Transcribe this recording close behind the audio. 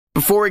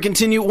Before we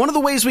continue, one of the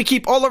ways we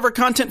keep all of our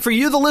content for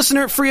you, the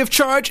listener, free of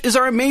charge is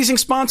our amazing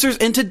sponsors,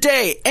 and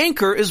today,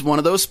 Anchor is one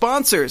of those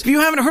sponsors. If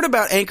you haven't heard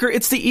about Anchor,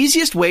 it's the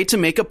easiest way to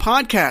make a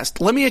podcast.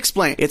 Let me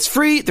explain. It's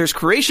free, there's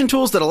creation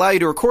tools that allow you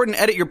to record and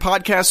edit your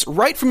podcasts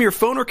right from your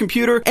phone or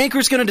computer.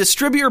 Anchor's going to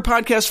distribute your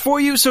podcast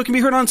for you so it can be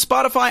heard on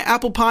Spotify,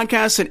 Apple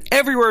Podcasts, and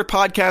everywhere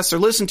podcasts are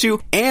listened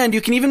to, and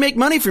you can even make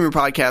money from your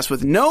podcast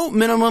with no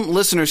minimum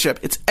listenership.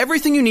 It's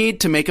everything you need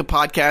to make a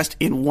podcast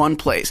in one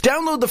place.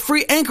 Download the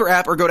free Anchor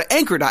app or go to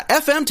anchor.fm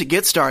to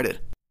get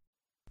started.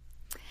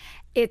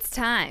 It's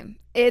time.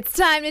 It's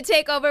time to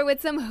take over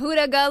with some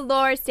Huda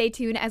galore. Stay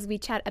tuned as we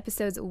chat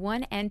episodes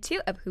 1 and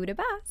 2 of Huda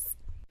Boss.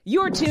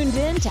 You're tuned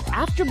in to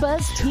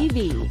AfterBuzz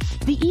TV,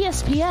 the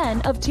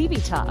ESPN of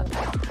TV talk.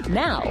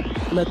 Now,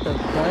 let the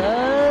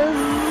buzz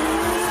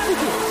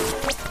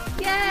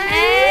begin. Yay!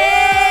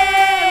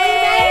 We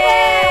made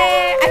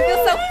it! I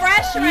feel so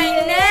fresh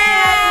right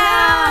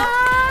now.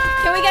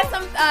 Can we get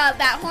some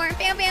that horn?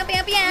 Bam, bam,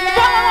 bam, bam.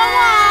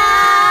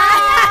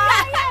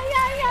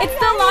 It's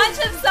the launch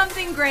of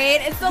something great.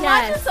 It's the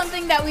launch of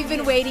something that we've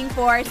been waiting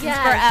for since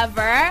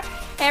forever.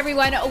 Hey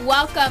everyone,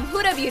 welcome,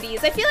 Huda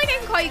Beauties. I feel like I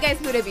can call you guys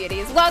Huda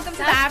Beauties. Welcome to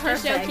the after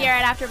show here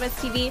at AfterBuzz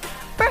TV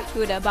for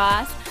Huda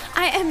Boss.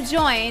 I am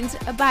joined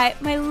by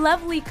my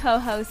lovely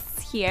co-hosts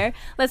here.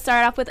 Let's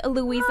start off with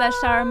Louisa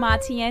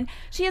Sharamatian.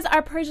 She is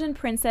our Persian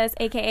princess,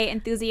 aka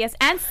enthusiast,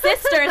 and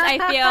sisters, I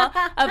feel,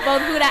 of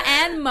both Huda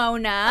and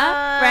Mona,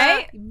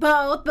 right?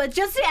 Both, but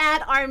just to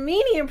add,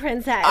 Armenian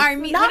princess.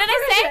 What did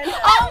I say?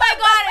 Oh my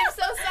god, I'm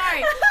so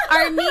sorry.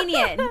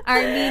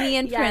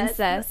 Armenian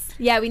princess.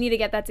 Yeah, we need to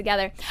get that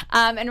together.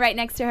 And right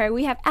next to her,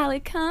 we have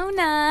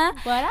Alicona.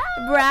 What up?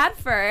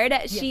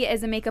 Bradford. She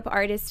is a makeup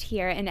artist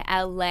here in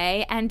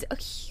LA and a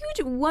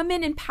huge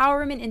woman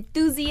empowerment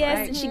enthusiast.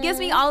 Right. And she gives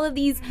me all of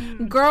these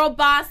girl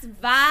boss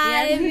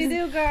vibes. Yes, you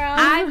do, girl.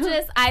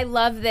 I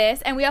love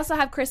this. And we also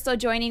have Crystal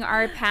joining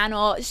our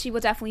panel. She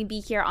will definitely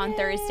be here on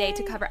Thursday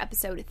to cover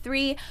episode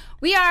 3.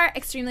 We are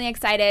extremely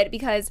excited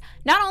because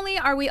not only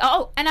are we,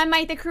 and I'm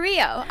Maite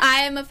Carrillo.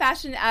 I am a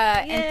fashion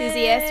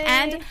enthusiast,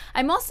 and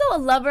I'm also a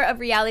lover of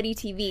reality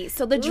TV.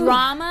 So the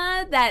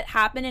drama that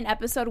happened in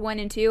episode 1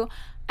 and 2,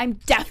 I'm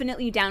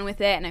definitely down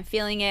with it, and I'm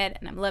feeling it,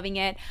 and I'm loving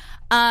it.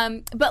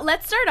 But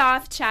let's start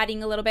off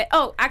chatting a little bit.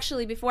 Oh,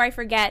 actually, before I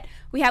forget,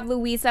 we have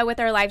Louisa with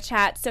our live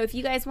chat. So if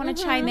you guys want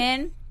to chime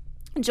in,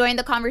 join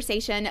the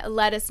conversation,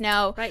 let us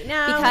know right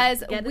now,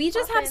 because we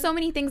just have so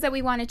many things that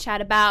we want to chat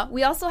about.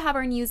 We also have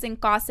our news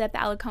and gossip.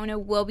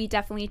 Alicona will be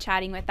definitely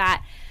chatting with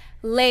that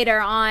later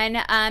on,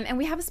 and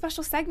we have a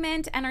special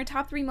segment and our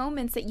top 3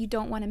 moments that you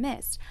don't want to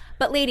miss.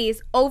 But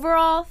ladies,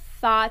 overall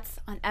thoughts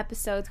on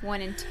episodes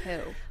 1 and 2.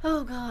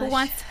 Oh gosh,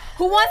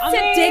 who wants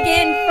to dig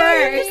in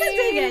first?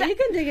 You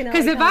can dig in.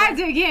 Because if I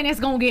dig in, it's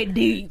gonna get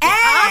deep.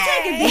 I'll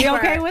take it deeper. You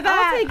okay with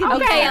that? I'll take it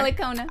Okay,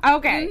 deeper. Alicona.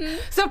 Okay.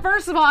 So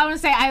first of all, I want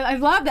to say I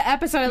love the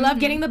episode. I love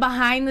getting the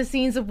behind the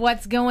scenes of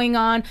what's going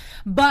on.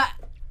 But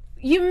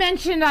you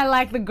mentioned I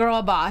like the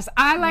girl boss.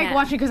 I like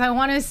watching because I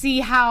want to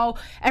see how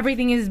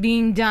everything is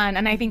being done,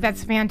 and I think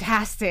that's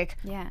fantastic.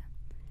 Yeah.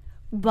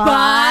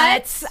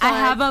 But I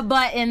have a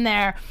but in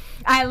there.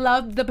 I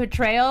love the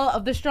portrayal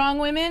of the strong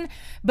women,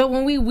 but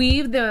when we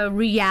weave the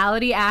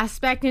reality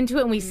aspect into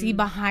it and we see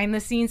behind the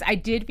scenes, I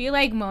did feel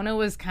like Mona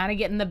was kind of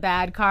getting the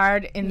bad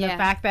card in the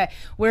fact that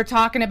we're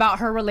talking about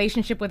her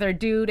relationship with her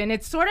dude, and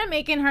it's sort of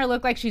making her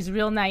look like she's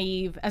real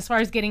naive as far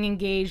as getting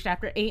engaged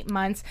after 8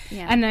 months.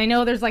 Yeah. And I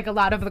know there's like a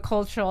lot of the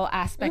cultural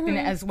aspect in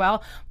it as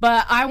well,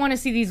 but I want to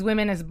see these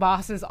women as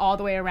bosses all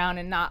the way around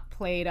and not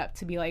played up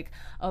to be like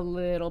a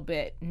little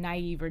bit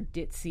naive or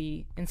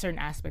ditzy in certain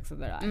aspects of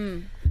their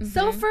life.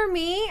 So for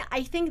me,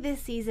 I think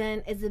this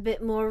season is a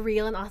bit more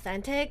real and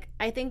authentic.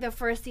 I think the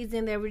first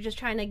season they were just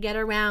trying to get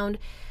around,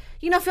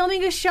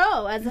 filming a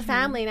show as a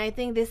family, and I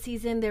think this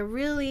season they're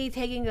really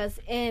taking us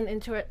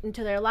into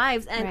their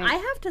lives. And I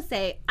have to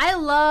say, I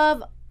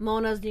love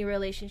Mona's new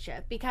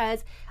relationship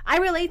because I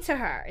relate to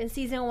her. In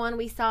season 1,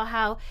 we saw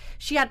how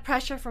she had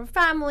pressure from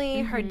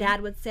family. Her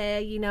dad would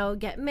say,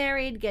 get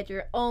married, get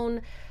your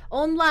own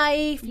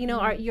life,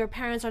 your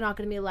parents are not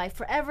going to be alive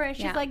forever, and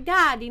she's like,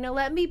 Dad,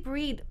 let me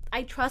breathe.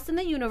 I trust in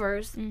the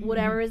universe.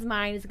 Whatever is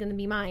mine is going to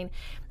be mine.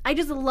 I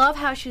just love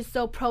how she's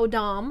so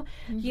pro-dom.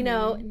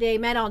 They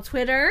met on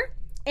Twitter.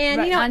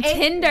 And on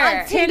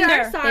Tinder. Sorry,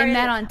 they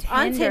met on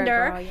Tinder.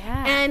 Girl,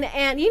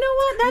 and you know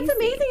what? That's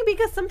amazing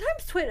because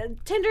sometimes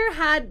Tinder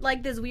had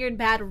like this weird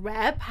bad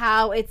rep,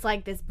 how it's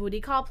like this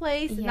booty call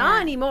place. Not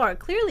anymore.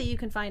 Clearly, you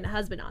can find a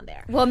husband on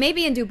there. Well,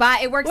 maybe in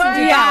Dubai. It works in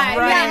Dubai.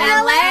 In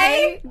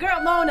LA,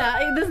 girl, Mona,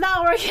 it does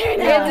not work here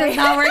in LA. It does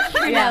not work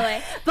here in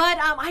LA. But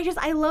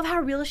I love how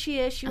real she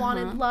is. She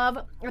wanted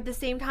love. At the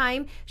same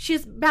time,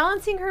 she's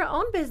balancing her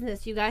own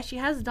business. You guys, she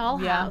has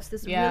Dollhouse,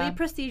 this really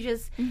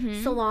prestigious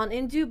salon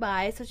in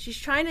Dubai. right? So she's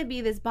trying to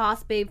be this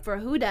boss babe for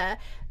Huda,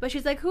 but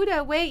she's like,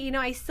 Huda, wait,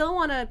 I still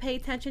want to pay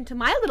attention to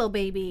my little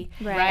baby.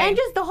 Right. And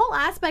just the whole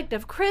aspect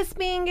of Chris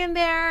being in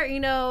there,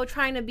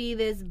 trying to be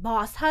this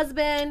boss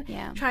husband,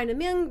 trying to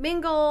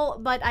mingle,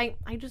 but I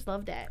just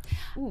loved it.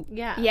 Ooh,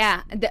 yeah.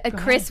 Yeah.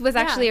 Chris was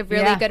actually a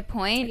really good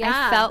point.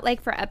 Yeah. I felt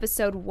like for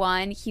episode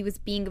 1, he was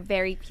being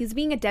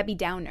a Debbie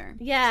Downer.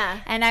 Yeah.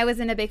 And I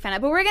wasn't a big fan of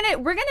it. But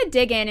we're gonna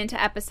dig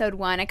into episode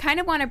 1. I kind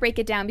of want to break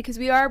it down because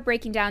we are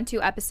breaking down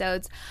 2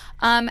 episodes.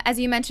 As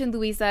you mentioned,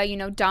 Louisa,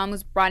 Dom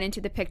was brought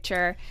into the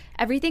picture.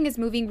 Everything is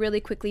moving really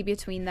quickly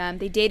between them.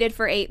 They dated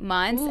for 8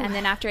 months, and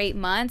then after 8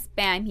 months,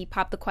 bam, he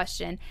popped the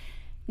question.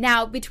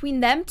 Now, between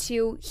them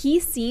two, he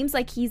seems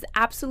like he's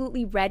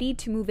absolutely ready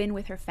to move in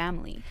with her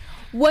family.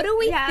 What do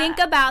we think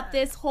about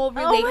this whole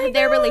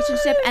their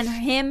relationship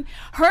and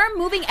her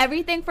moving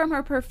everything from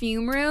her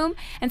perfume room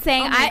and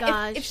saying,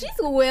 if she's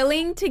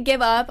willing to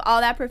give up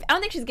all that perfume, I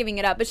don't think she's giving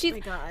it up, but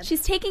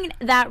she's taking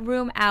that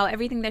room out,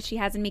 everything that she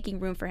has, and making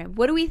room for him.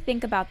 What do we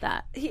think about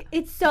that?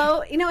 It's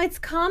so, it's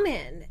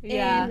common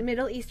in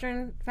Middle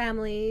Eastern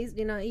families,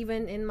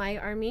 even in my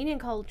Armenian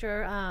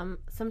culture.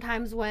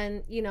 Sometimes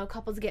when,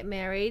 couples get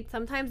married,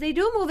 sometimes they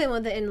do move in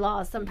with the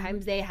in-laws.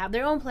 Sometimes they have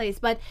their own place,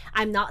 but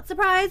I'm not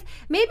surprised.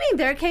 Maybe in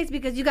their case,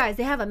 because you guys,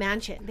 they have a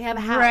mansion, they have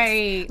a house.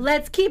 Right.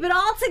 Let's keep it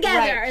all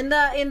together in the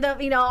all in the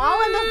family.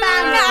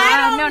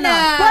 I don't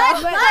know.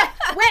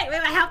 But wait,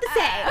 I have to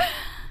say,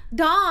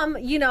 Dom,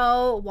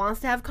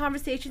 wants to have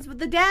conversations with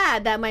the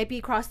dad that might be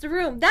across the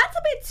room. That's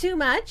a bit too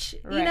much.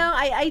 Right.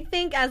 I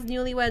think as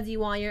newlyweds, you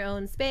want your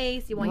own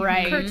space, you want your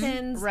own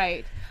curtains.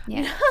 Right.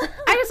 Yeah.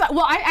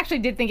 I actually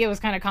did think it was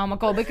kind of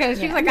comical because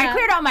she's like, I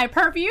cleared out my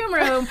perfume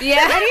room. And he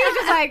was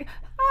just like,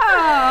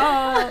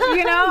 oh,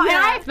 and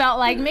I felt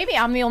like maybe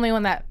I'm the only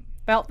one that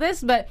felt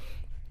this, but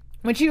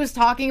when she was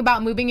talking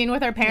about moving in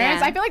with her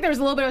parents, I feel like there was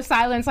a little bit of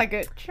silence, like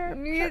a chirp.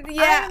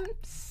 I'm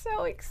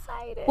so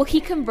excited. Well, he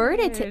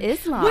converted to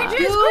Islam. Which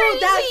is crazy.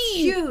 That's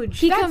huge.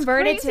 He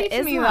converted to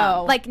Islam. Me,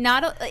 though. Like,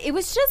 it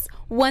was just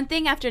one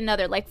thing after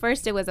another. Like,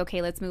 first it was,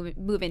 okay, let's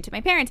move into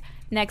my parents.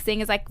 Next thing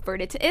is, like,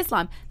 converted to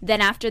Islam.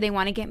 Then after, they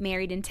want to get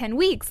married in 10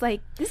 weeks.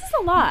 Like, this is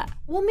a lot.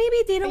 Well, maybe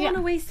they don't want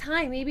to waste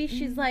time. Maybe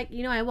she's like,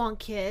 I want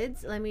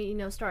kids. Let me,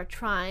 start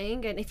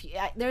trying. And if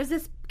there's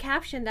this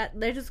caption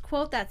there's this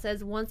quote that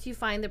says, once you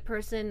find the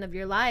person of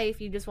your life,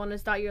 you just want to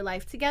start your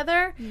life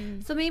together.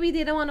 So maybe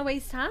they don't want to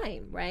waste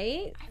time,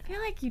 right? I feel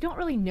like you don't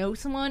really know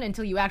someone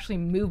until you actually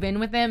move in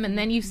with them, and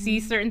then you see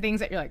certain things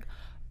that you're like,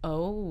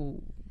 oh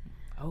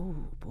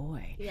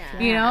boy.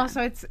 Yeah.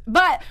 So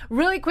but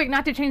really quick,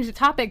 not to change the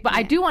topic, but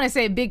I do want to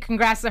say a big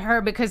congrats to her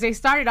because they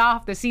started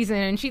off the season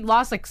and she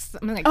lost like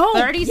 30 something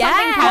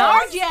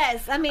pounds.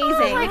 Gorgeous.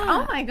 Amazing.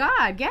 Oh my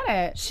God, get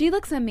it. She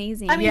looks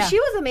amazing. I mean, she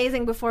was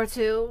amazing before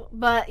too,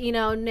 but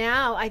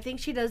now I think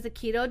she does the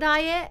keto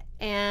diet,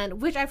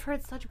 and which I've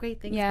heard such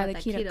great things about the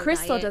that keto. keto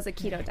Crystal diet. does a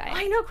keto diet.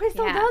 I know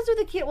Crystal does do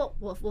the keto.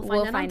 Well,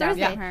 we'll find out on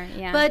Thursday. her.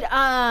 Yeah.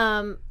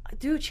 But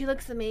dude, she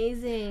looks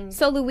amazing.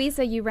 So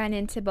Louisa, you ran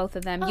into both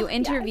of them. You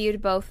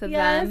interviewed both of them.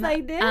 Yes, I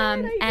did.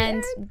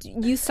 And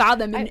you saw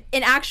them in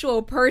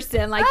actual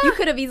person. Like you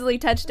could have easily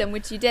touched them,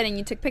 which you did, and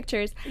you took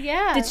pictures.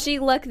 Yeah. Did she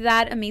look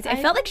that amazing?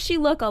 I felt like she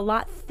looked a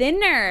lot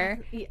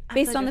thinner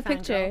based on the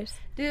pictures.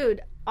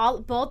 Dude,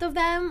 both of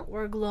them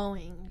were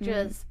glowing.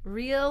 Just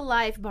real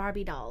life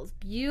Barbie dolls.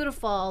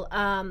 Beautiful.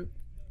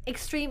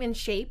 Extreme in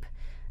shape.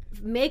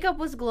 Makeup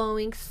was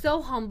glowing,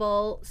 so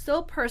humble,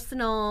 so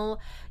personal.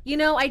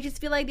 I just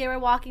feel like they were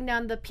walking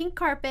down the pink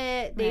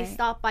carpet. They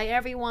stopped by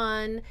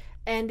everyone,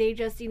 and they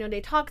just,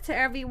 they talked to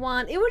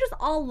everyone. It was just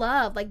all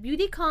love. Like,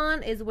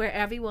 BeautyCon is where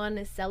everyone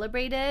is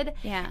celebrated.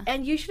 Yeah.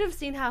 And you should have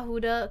seen how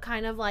Huda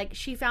kind of, like,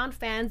 she found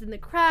fans in the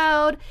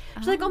crowd.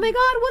 She's like, oh my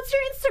God, what's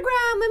your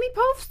Instagram? Let me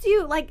post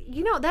you. Like,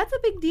 that's a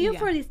big deal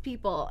for these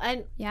people.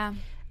 And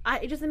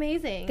it's just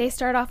amazing. They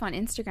start off on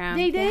Instagram.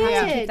 They did. They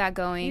have to keep that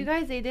going. You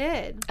guys, they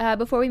did.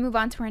 Before we move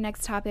on to our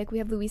next topic, we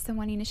have Louisa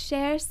wanting to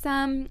share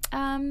some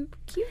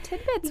cute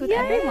tidbits with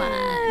everyone.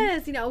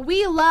 Yes.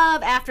 We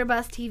love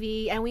AfterBuzz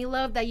TV, and we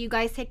love that you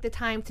guys take the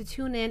time to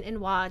tune in and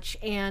watch.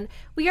 And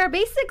we are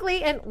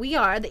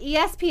the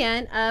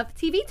ESPN of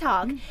TV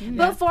talk. Mm-hmm.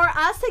 But for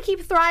us to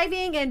keep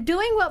thriving and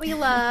doing what we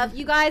love,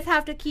 you guys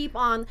have to keep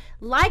on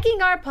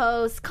liking our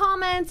posts,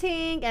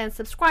 commenting, and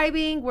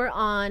subscribing. We're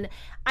on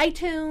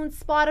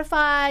iTunes,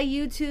 Spotify,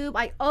 YouTube.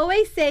 I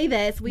always say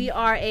this. We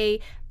are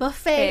a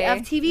buffet of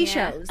TV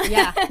shows.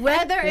 Yeah.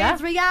 Whether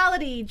it's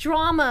reality,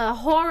 drama,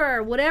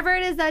 horror, whatever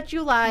it is that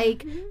you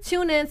like,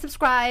 tune in,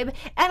 subscribe.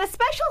 And a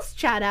special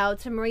shout out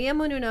to Maria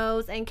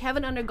Menounos and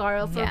Kevin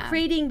Undergaro for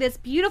creating this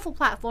beautiful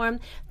platform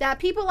that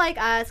people like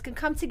us can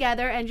come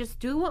together and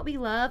just do what we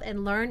love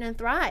and learn and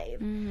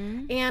thrive.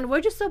 And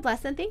we're just so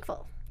blessed and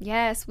thankful.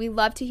 Yes, we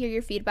love to hear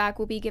your feedback.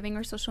 We'll be giving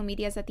our social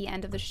medias at the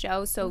end of the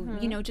show. So,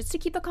 just to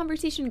keep the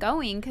conversation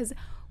going, because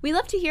we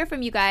love to hear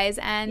from you guys,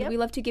 and we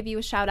love to give you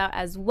a shout out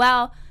as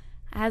well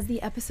as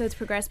the episodes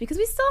progress, because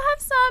we still have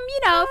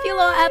some, a few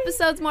little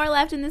episodes more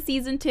left in the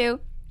season 2.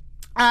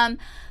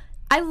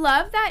 I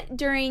love that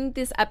during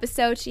this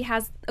episode, she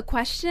has a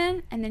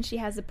question and then she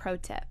has a pro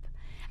tip.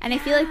 And I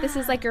feel like this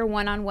is like your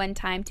one-on-one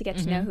time to get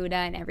to know Huda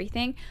and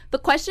everything. The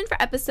question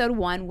for episode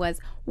 1 was,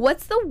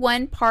 what's the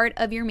one part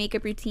of your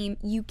makeup routine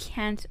you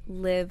can't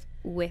live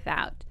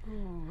without?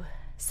 Ooh.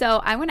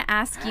 So I want to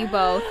ask you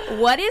both,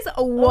 what is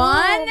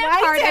one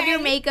part of your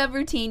makeup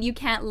routine you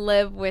can't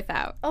live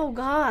without? Oh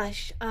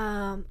gosh,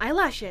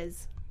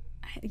 eyelashes.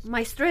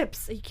 My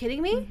strips. Are you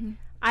kidding me?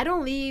 I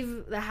don't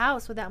leave the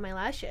house without my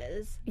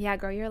lashes. Yeah,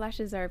 girl, your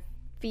lashes are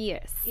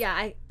fierce.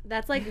 Yeah,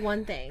 that's like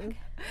one thing.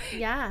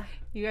 Yeah.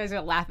 You guys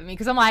are laughing at me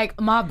because I'm like,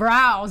 my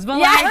brows. But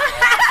like,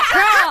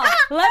 girl,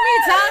 let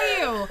me tell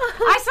you,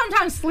 I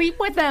sometimes sleep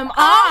with them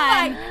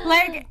on.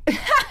 Like,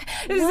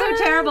 this is so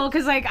terrible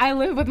because like I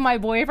live with my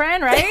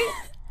boyfriend, right?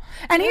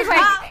 And he's like,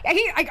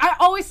 I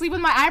always sleep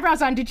with my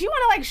eyebrows on. Did you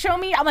want to like show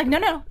me? I'm like,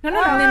 no.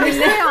 And they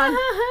stay on.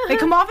 They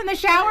come off in the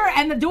shower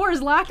and the door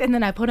is locked, and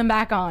then I put them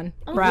back on.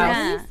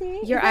 Brows.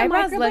 Yeah. Your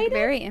eyebrows look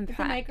very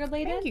impactful.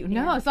 Microbladed? Thank you.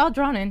 No, it's all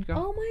drawn in,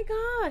 girl. Oh my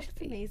gosh,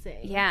 that's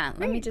amazing. Yeah,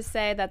 let me just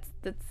say that's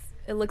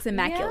it looks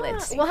immaculate.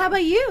 Yeah. Well, how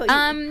about you?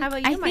 How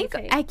about you? I think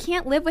I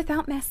can't live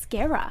without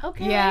mascara.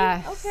 Okay.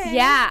 Yes. Okay.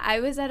 Yeah, I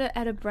was at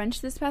a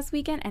brunch this past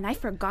weekend and I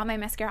forgot my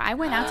mascara. I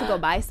went out to go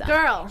buy some.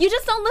 Girl. You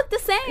just don't look the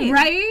same.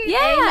 Right?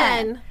 Yeah.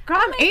 Amen. Girl,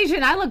 I'm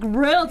Asian. I look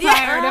real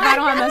tired if I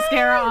don't have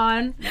mascara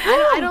on.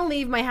 I don't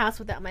leave my house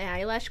without my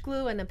eyelash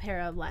glue and a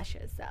pair of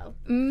lashes. So.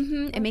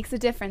 It makes a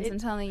difference, I'm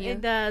telling you.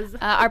 It does.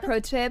 Our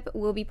pro tip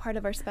will be part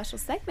of our special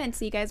segment,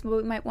 so you guys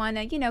might want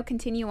to,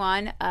 continue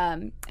on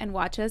and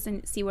watch us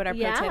and see what our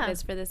pro tip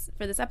is for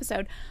this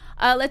episode.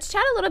 Let's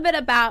chat a little bit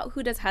about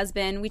Huda's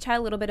husband. We chatted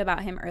a little bit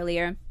about him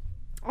earlier.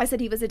 I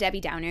said he was a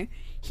Debbie Downer.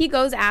 He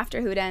goes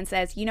after Huda and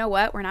says, you know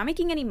what? We're not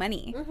making any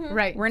money.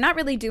 Right. We're not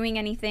really doing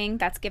anything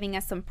that's giving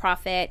us some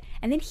profit.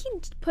 And then he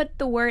put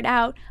the word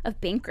out of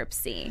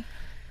bankruptcy.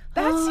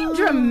 That seemed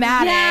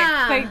dramatic.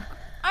 Yeah. Like,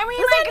 I mean,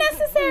 Was that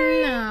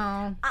necessary?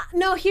 No.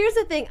 No, here's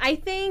the thing. I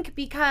think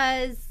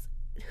because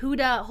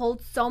Huda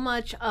holds so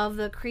much of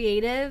the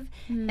creative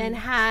and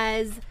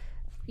has,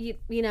 you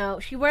know,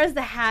 she wears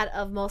the hat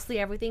of mostly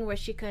everything where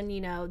she can,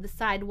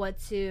 decide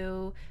what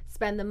to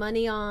spend the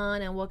money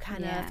on and what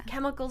kind of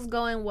chemicals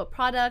go in, what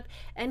product.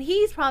 And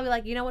he's probably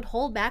like, you know what,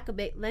 hold back a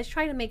bit. Let's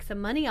try to make some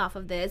money off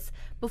of this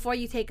before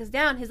you take us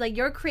down. He's like,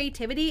 your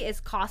creativity is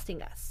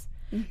costing us.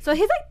 So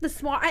he's like the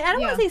smart. I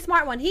don't want to say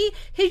smart one. He's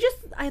just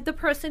the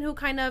person who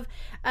kind of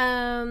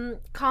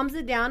calms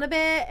it down a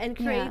bit and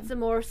creates a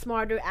more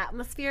smarter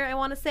atmosphere. I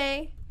want to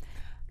say,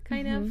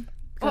 kind of.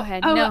 Go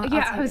ahead.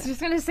 I was just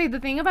going to say the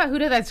thing about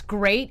Huda that's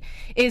great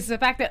is the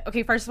fact that,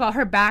 okay, first of all,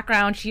 her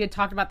background, she had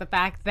talked about the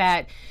fact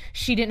that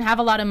she didn't have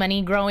a lot of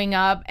money growing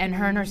up and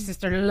her and her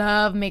sister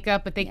love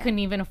makeup, but they couldn't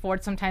even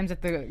afford sometimes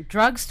at the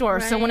drugstore.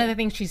 Right. So one of the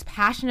things she's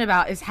passionate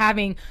about is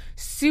having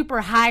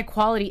super high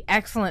quality,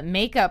 excellent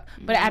makeup,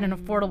 but at an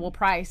affordable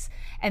price.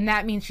 And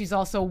that means she's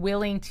also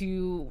willing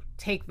to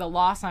take the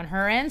loss on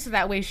her end so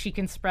that way she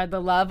can spread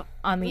the love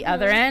on the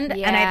other end.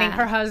 Yeah. And I think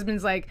her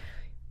husband's like,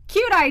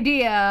 cute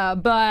idea,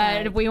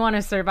 but if we want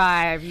to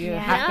survive, you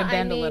have to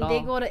bend a little. They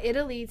go to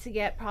Italy to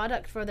get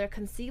product for their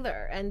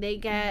concealer, and they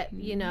get,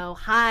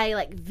 high,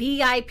 like,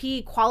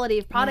 VIP quality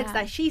of products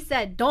that she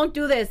said, don't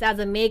do this as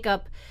a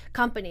makeup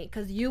company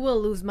because you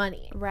will lose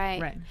money.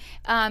 Right.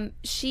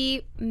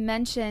 She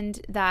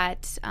mentioned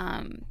that...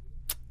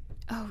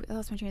 I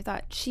lost my train of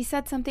thought. She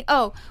said something.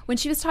 Oh, when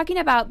she was talking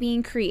about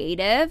being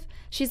creative,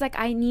 she's like,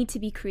 I need to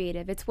be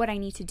creative. It's what I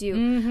need to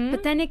do.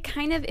 But then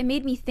it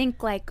made me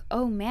think like,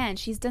 oh man,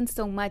 she's done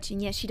so much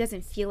and yet she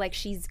doesn't feel like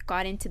she's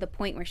gotten to the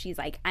point where she's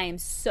like, I am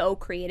so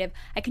creative.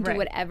 I can do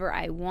whatever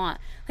I want.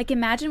 Like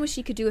imagine what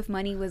she could do if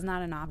money was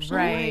not an option.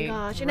 Right. Oh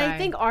my gosh. And I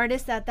think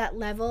artists at that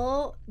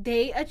level,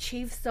 they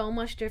achieve so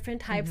much different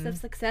types of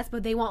success,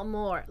 but they want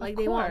more. Like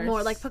they want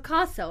more. Like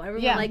Picasso.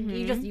 Everyone like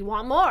you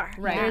want more.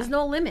 Right. There's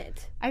no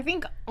limit. I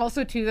think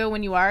also too though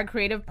when you are a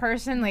creative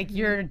person, like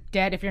you're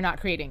dead if you're not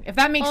creating. If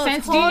that makes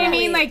sense. Totally. Do you know what I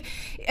mean? Like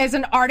as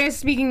an artist,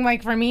 speaking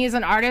like for me as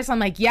an artist, I'm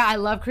like, yeah, I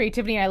love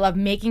creativity and I love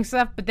making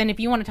stuff. But then if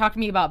you want to talk to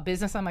me about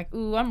business, I'm like,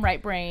 ooh, I'm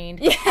right brained.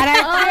 Yeah. And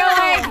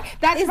I feel like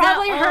that's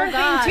probably her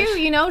thing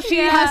too. You know, she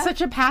has such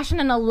a passion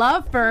and a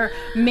love for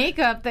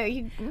makeup that.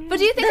 But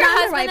do you think her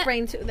husband? Right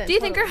brain too, do you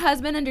think her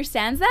husband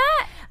understands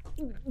that?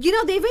 You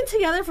know, they've been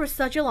together for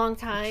such a long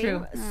time.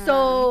 True.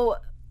 So.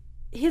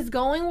 He's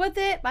going with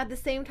it, but at the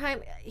same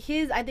time,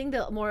 I think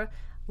the more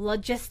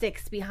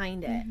logistics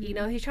behind it. You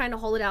know, he's trying to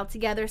hold it out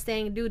together,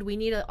 saying, dude, we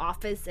need an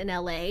office in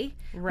LA.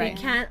 Right. We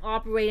can't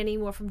operate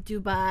anymore from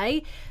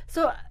Dubai.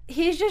 So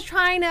he's just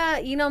trying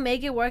to,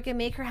 make it work and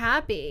make her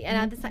happy. And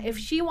at the time, if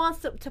she wants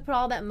to put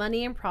all that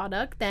money in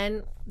product,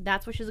 then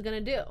that's what she's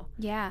gonna do.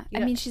 Yeah. I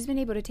mean, she's been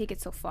able to take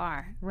it so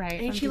far.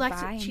 Right. And she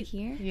likes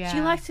here.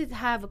 She likes to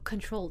have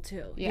control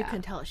too. Yeah. You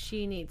can tell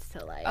she needs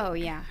to like. Oh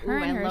yeah.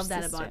 I love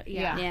that about it.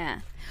 Yeah.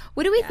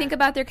 What do we think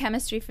about their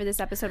chemistry for this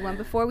episode 1?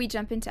 Before we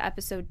jump into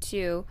episode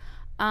 2,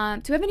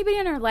 Do we have anybody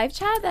on our live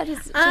chat that has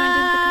joined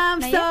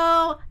in the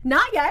So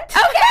not yet.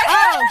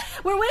 Okay.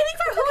 We're waiting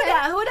for Huda.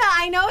 Huda,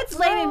 I know it's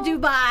late in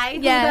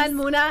Dubai. Yes. Huda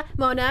and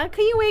Mona,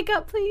 can you wake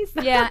up, please?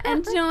 Yeah,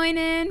 and join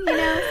in,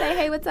 say,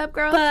 hey, what's up,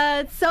 girl?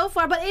 But so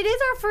far, it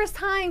is our first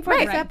time for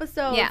this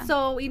episode. Yeah.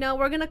 So,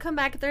 we're going to come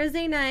back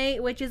Thursday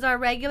night, which is our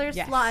regular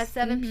slot at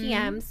 7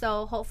 p.m.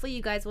 So hopefully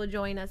you guys will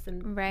join us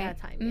in that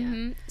time.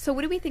 Yeah. So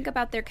what do we think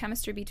about their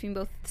chemistry between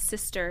both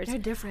sisters? They're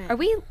different. Are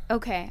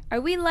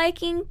we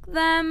liking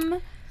them?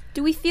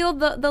 Do we feel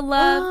the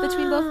love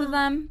between both of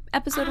them?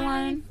 Episode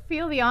 1?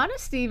 Feel the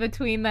honesty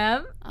between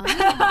them.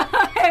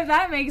 If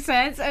that makes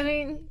sense. I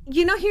mean,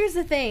 here's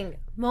the thing.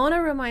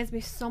 Mona reminds me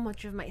so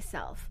much of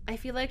myself. I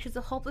feel like she's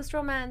a hopeless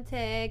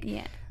romantic.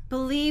 Yeah.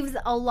 Believes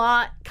a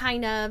lot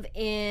kind of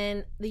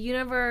in the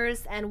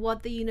universe and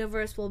what the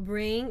universe will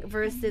bring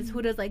versus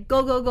Huda's like,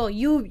 go, go, go.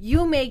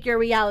 You make your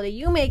reality.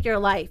 You make your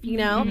life,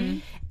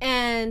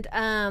 And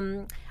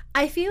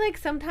I feel like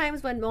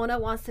sometimes when Mona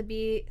wants to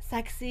be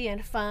sexy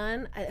and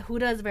fun,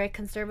 Huda is very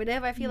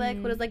conservative. I feel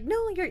like Huda's like,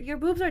 no, your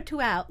boobs are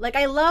too out. Like,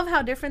 I love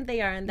how different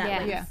they are in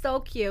that way. Yeah. It's so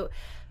cute.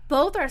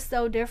 Both are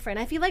so different.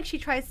 I feel like she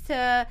tries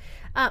to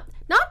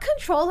not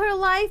control her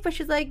life, but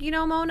she's like,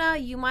 Mona,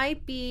 you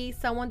might be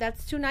someone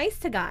that's too nice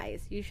to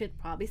guys. You should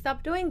probably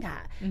stop doing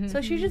that.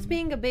 So she's just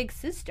being a big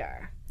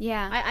sister.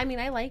 Yeah. I mean,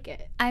 I like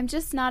it. I'm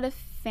just not a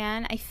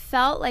fan. I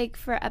felt like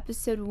for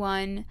episode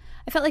 1,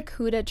 I felt like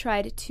Huda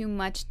tried too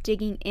much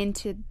digging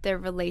into their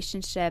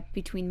relationship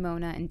between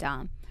Mona and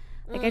Dom.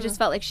 Like, I just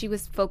felt like she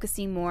was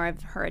focusing more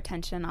of her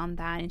attention on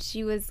that, and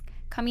she was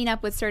coming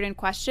up with certain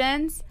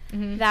questions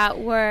that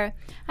were,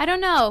 I don't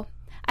know.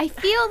 I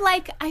feel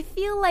like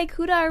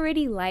Huda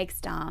already likes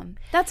Dom.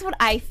 That's what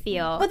I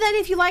feel. But then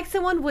if you like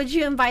someone, would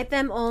you invite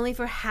them only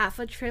for half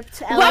a trip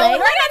to LA? Well, we're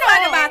going to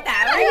talk about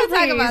that. We're going to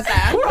talk about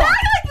that.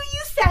 Like,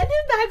 you send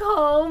him back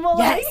home.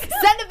 Yes,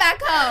 send it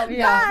back home.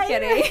 Yeah. I'm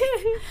kidding.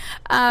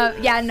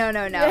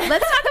 No.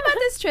 Let's talk about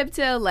this trip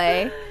to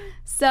LA.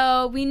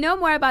 So we know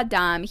more about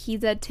Dom. He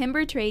does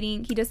timber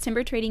trading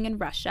in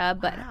Russia,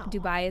 but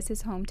Dubai is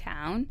his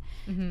hometown.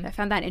 I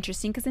found that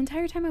interesting because the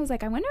entire time I was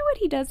like, I wonder what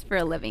he does for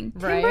a living.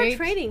 Timber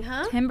trading,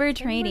 huh? Timber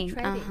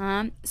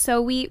trading.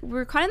 So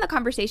we're caught in the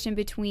conversation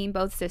between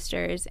both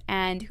sisters,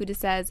 and Huda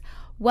says,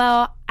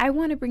 well, I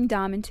want to bring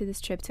Dom into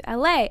this trip to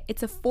LA.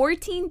 It's a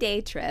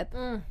 14-day trip.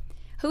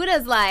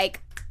 Huda's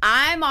like,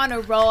 I'm on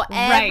a roll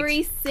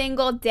every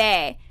single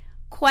day.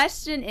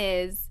 Question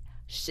is,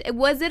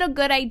 was it a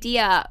good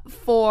idea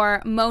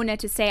for Mona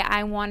to say,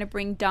 I want to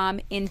bring Dom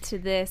into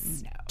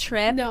this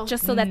trip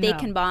just so that they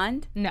can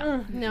bond?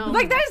 no. No.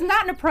 Like, that is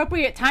not an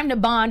appropriate time to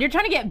bond. You're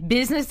trying to get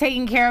business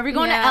taken care of. You're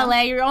going to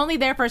LA. You're only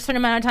there for a certain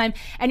amount of time,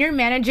 and you're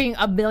managing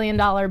 $1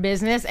 billion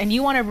business, and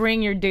you want to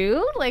bring your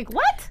dude? Like,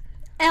 what?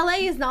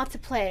 LA is not to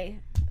play.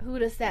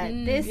 Huda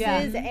said this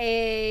is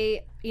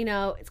a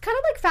it's kind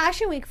of like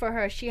Fashion Week for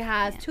her. She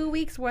has 2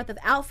 weeks worth of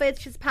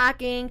outfits she's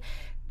packing.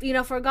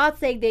 For God's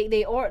sake,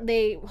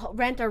 they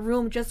rent a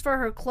room just for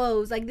her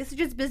clothes. Like, this is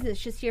just business.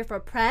 She's here for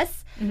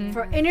press,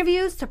 for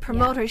interviews, to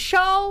promote her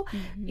show.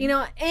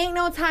 Ain't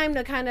no time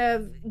to kind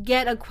of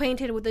get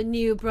acquainted with a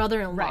new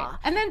brother-in-law. Right.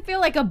 And then feel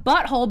like a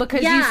butthole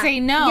because you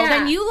say no.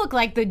 Then you look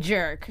like the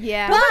jerk.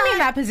 Yeah. Don't put me in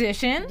that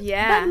position.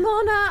 Yeah. But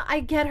Mona,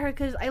 I get her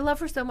because I love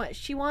her so much.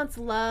 She wants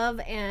love,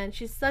 and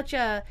she's such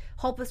a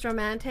hopeless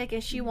romantic,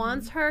 and she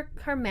wants her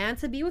man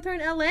to be with her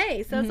in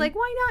LA. So it's like,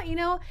 why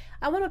not?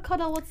 I want to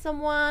cuddle with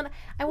someone.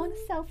 I want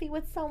a selfie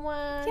with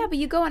someone. Yeah, but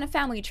you go on a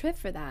family trip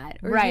for that.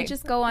 Or you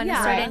just go on a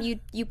certain,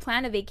 you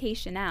plan a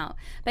vacation out.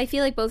 But I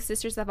feel like both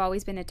sisters have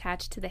always been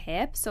attached to the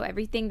hip, so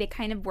everything, they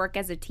kind of work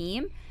as a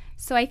team.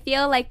 So I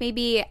feel like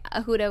maybe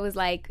Huda was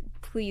like,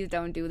 please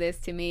don't do this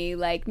to me.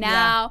 Like,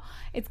 now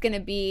it's going to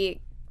be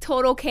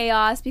total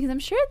chaos because I'm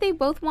sure they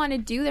both want to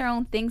do their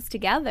own things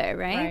together,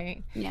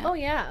 right? Yeah. Oh,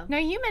 yeah. Now,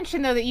 you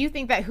mentioned, though, that you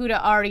think that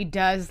Huda already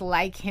does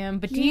like him,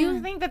 but do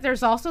you think that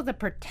there's also the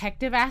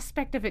protective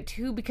aspect of it,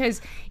 too? Because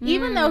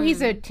even though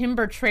he's a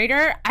timber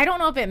trader, I don't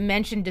know if it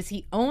mentioned, does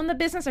he own the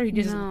business or he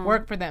just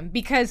work for them?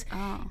 Because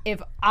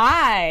if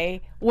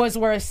I was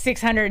worth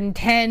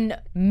 $610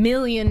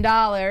 million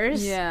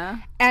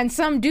and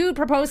some dude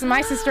proposed to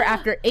my sister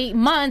after 8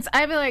 months,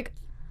 I'd be like,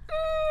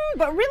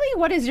 but really,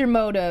 what is your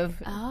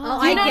motive?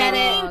 I get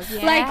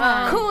it. Yeah.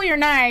 Like, cool, you're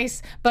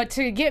nice, but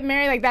to get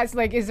married, like, that's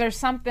like, is there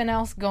something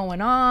else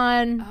going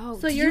on?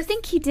 So you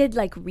think he did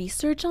like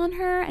research on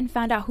her and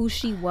found out who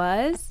she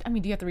was? I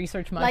mean, do you have to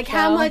research much? Like,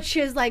 how much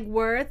she's like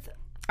worth?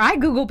 I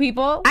Google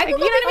people. You know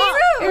what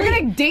I mean? You're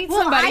gonna date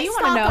somebody. You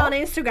want to know? On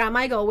Instagram,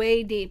 I go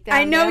way deep down.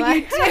 I know there.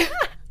 you do.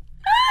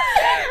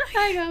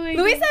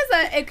 Louisa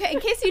is in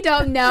case you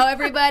don't know,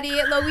 everybody,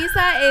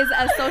 Louisa is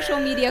a social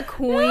media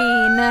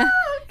queen.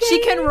 She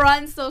can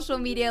run social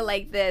media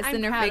like this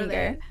in her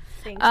finger.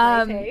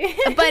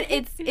 But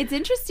it's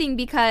interesting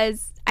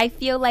because I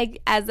feel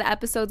like as the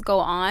episodes go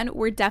on,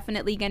 we're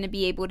definitely going to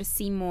be able to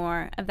see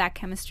more of that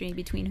chemistry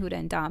between Huda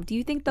and Dom. Do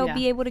you think they'll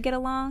be able to get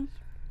along?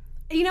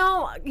 You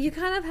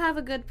kind of have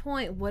a good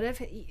point. What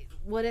if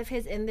what if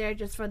he's in there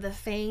just for the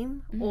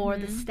fame or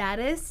the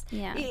status?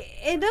 Yeah.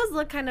 It does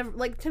look kind of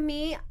like, to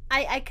me,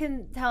 I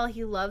can tell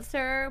he loves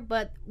her,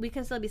 but we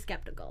can still be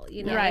skeptical.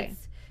 You know, Right.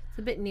 it's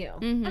a bit new.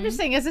 I'm just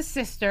saying, as a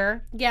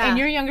sister, Yeah. and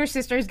your younger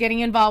sister is getting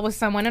involved with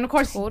someone, and of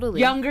course, Totally.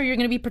 younger, you're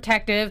going to be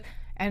protective,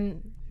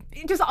 and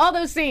just all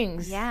those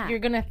things. Yeah. You're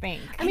going to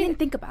think. I didn't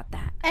think about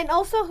that. And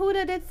also,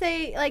 Huda did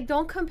say, like,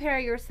 don't compare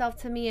yourself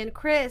to me and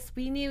Chris.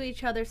 We knew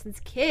each other since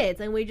kids,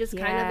 and we just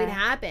kind of, Yeah. it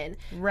happened.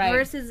 Right.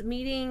 Versus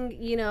meeting,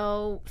 you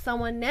know,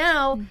 someone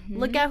now,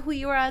 look at who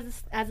you are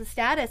as a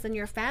status and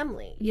your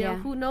family. You know, Yeah.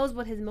 who knows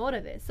what his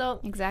motive is. So,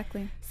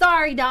 Exactly.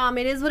 sorry, Dom,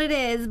 it is what it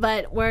is,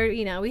 but we're,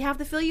 you know, we have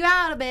to fill you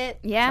out a bit.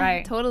 Yeah,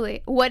 Right.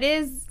 totally. What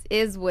is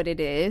what it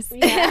is.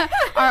 Yeah.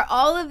 Are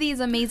all of these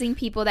amazing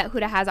people that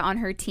Huda has on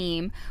her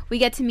team. We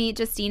get to meet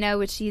Justina,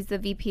 which she's the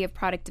VP of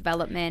Product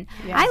Development.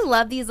 Yes. I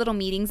love these little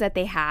meetings that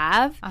they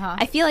have. Uh-huh.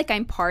 I feel like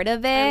I'm part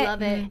of it. I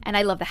love it. And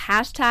I love the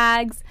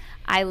hashtags.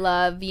 I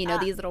love, you know,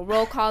 these little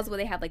roll calls where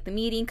they have like the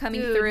meeting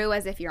coming Dude. through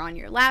as if you're on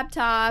your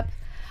laptop.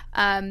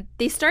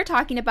 They start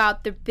talking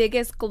about the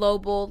biggest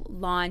global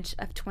launch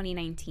of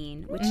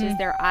 2019, which is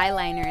their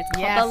eyeliner. It's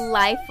called Yes. the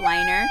Life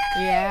Liner.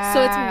 Yeah.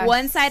 So it's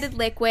one-sided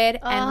liquid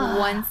and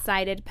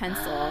one-sided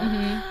pencil.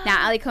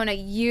 Now, Alicona,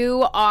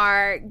 you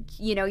are,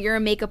 you know, you're a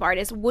makeup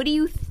artist. What do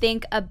you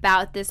think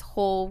about this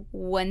whole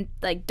one,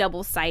 like,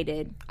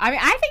 double-sided? I mean,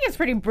 I think it's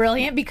pretty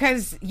brilliant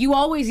because you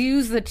always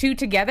use the two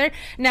together.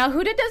 Now,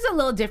 Huda does it a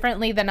little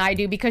differently than I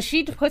do because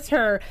she puts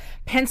her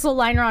pencil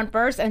liner on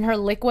first and her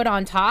liquid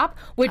on top,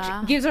 which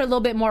gives her a little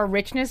bit more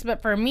richness.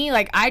 But for me,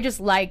 like, I just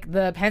like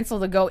the pencil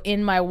to go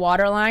in my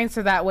waterline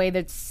so that way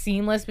that's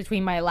seamless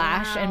between my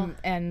lash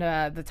and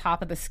the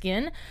top of the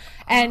skin.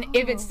 And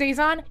if it stays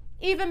on,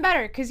 even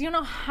better, because you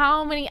know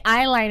how many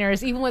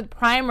eyeliners, even with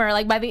primer,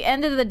 like by the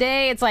end of the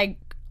day, it's like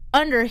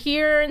under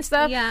here and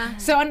stuff. Yeah.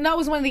 So and that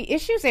was one of the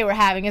issues they were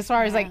having as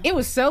far as like it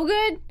was so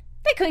good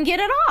they couldn't get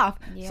it off.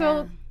 Yeah.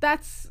 So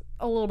that's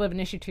a little bit of an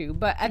issue too.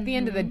 But at the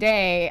end of the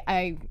day,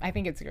 I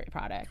think it's a great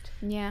product.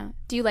 Yeah.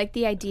 Do you like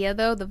the idea,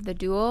 though, of the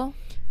dual?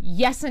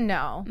 Yes and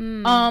no.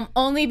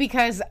 Only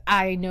because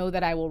I know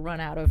that I will run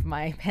out of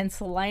my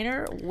pencil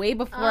liner way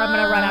before I'm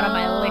going to run out of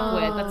my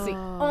liquid. That's the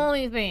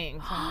only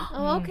thing.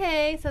 Oh,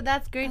 okay. So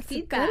that's great It's a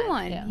feedback. good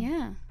one.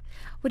 Yeah.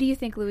 What do you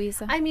think,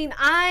 Louisa? I mean,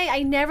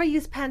 I never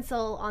use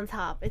pencil on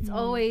top. It's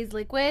always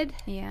liquid.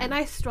 Yeah. And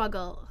I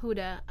struggle,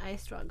 Huda. I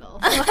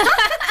struggle.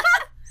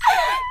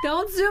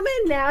 Don't zoom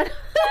in now.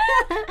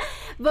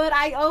 But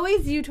I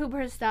always YouTube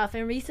her stuff.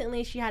 And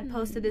recently she had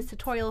posted this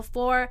tutorial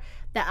for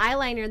the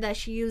eyeliner that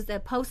she used to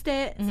post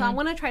it. So I'm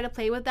going to try to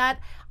play with that.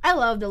 I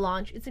love the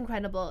launch. It's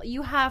incredible.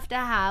 You have to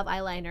have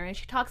eyeliner. And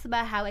she talks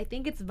about how I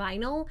think it's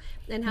vinyl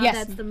and how Yes.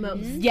 that's the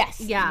most.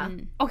 Yes. Yeah.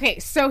 Okay,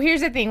 so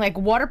here's the thing. Like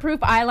waterproof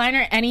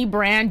eyeliner, any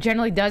brand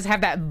generally does have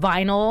that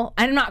vinyl.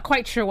 I'm not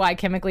quite sure why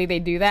chemically they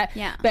do that.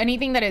 Yeah. But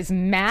anything that is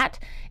matte,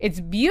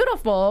 it's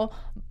beautiful.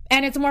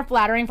 And it's more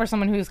flattering for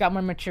someone who's got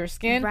more mature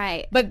skin.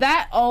 Right. But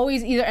that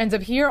always either ends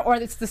up here or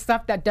it's the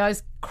stuff that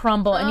does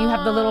crumble and you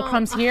have the little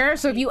crumbs here.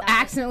 So if you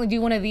accidentally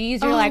do one of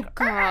these, you're like,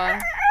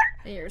 God.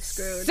 You're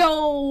screwed.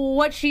 so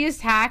what she is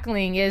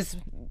tackling is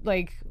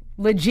like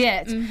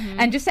legit.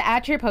 And just to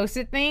add to your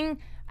Post-it thing,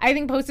 I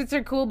think Post-its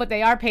are cool, but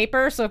they are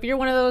paper. So if you're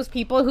one of those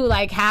people who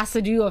like has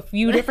to do a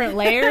few different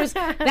layers,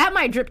 that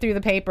might drip through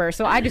the paper.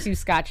 So I just use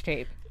Scotch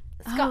tape.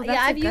 Oh, that's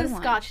yeah, a I've good used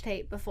one. Scotch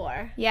tape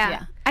before.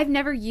 Yeah. I've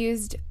never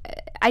used,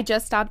 I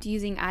just stopped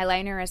using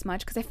eyeliner as much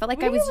because I felt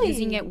like I was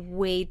using it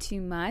way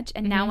too much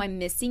and now I'm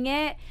missing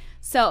it.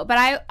 So, but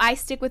I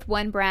stick with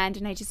one brand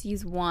and I just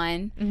use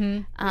one,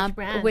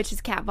 brand? which is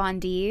Kat Von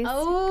D's.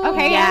 Oh,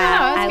 Okay, yeah,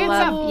 that's I good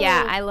love. stuff.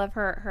 Yeah, I love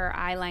her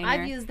eyeliner.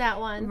 I've used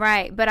that one.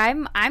 Right, but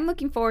I'm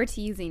looking forward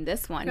to using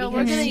this one Girl,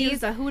 we're because gonna she's use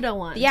the Huda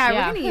one. yeah,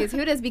 Yeah. we're gonna use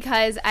Huda's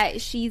because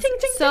she's ting,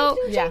 so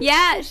ting, ting, ting.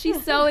 yeah,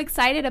 she's so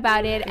excited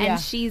about it, and Yeah.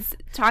 she's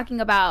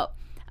talking about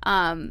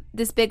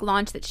this big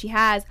launch that she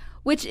has,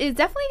 which is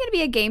definitely going to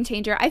be a game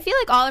changer. I feel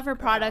like all of her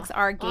products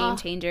are game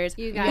changers.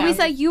 you guys.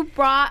 Louisa, you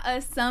brought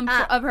us some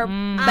of her best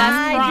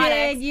I products.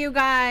 did, you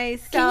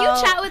guys. Can you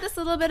So- chat with us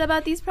a little bit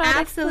about these products?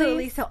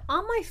 Absolutely. please? So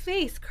on my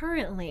face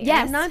currently,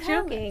 Yes, I'm not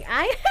tell joking.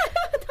 I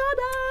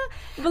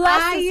ta-da!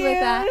 Bless I us with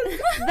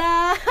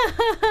that.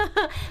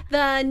 use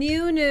the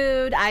new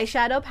nude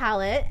eyeshadow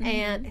palette,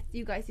 and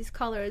you guys, these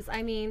colors.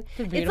 I mean, it's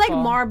like beautiful.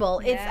 marble.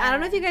 It's I don't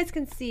know if you guys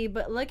can see,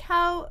 but look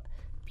how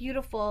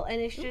beautiful,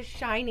 and it's just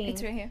shining.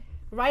 It's right here.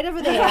 Right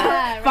over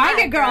there. Find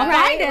it, girl. Right,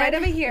 Find it. right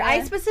over here.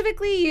 I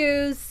specifically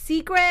use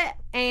Secret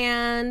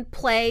and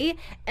Play,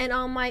 and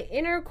on my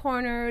inner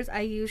corners, I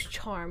use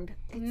Charmed.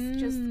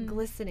 It's just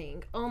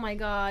glistening. Oh my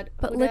god!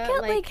 But Huda, look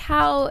at like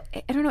how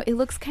I don't know. It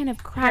looks kind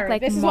of cracked,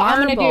 like This is marble. what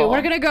I'm gonna do.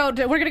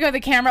 We're gonna go the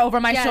camera over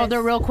my Yes.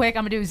 shoulder real quick.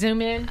 I'm gonna do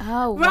zoom in.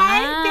 Oh, right.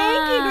 wow.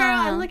 Thank you,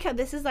 girl. And look how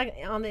this is like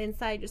on the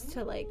inside, just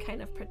to like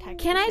kind of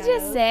protect. Can the I just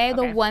shadows. say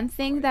the Okay. one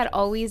thing that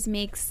always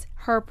makes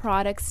her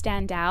product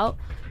stand out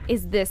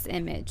is this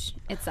image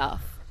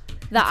itself.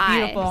 The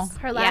eyes. beautiful.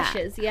 Her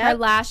lashes, Her yep.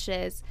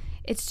 lashes.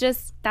 It's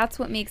just that's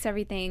what makes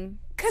everything.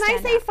 Can I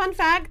stand say out. fun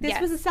fact? This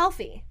Yes. was a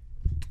selfie.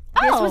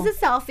 This was a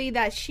selfie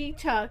that she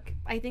took,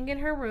 I think, in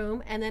her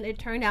room, and then it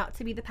turned out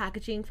to be the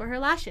packaging for her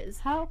lashes.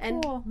 How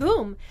and cool.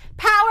 boom,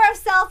 power of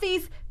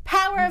selfies,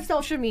 power of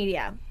social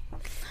media.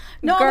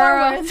 No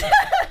Girl. more words.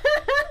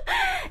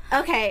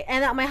 Okay,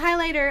 and my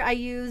highlighter, I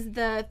used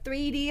the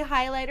 3D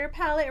highlighter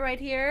palette right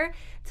here.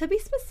 To be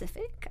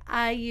specific,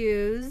 I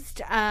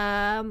used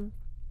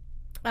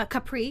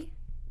Capri.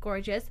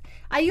 Gorgeous.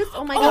 I used,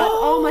 oh my god.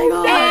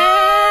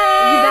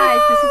 You guys,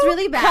 this is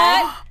really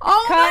bad.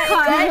 Oh my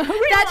god.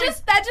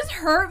 That just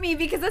hurt me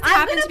because it's I'm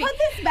happened gonna to me. put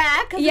this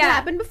back because Yeah. it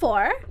happened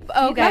before.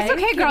 Okay. That's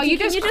okay, girl. You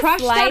just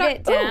crushed slide that it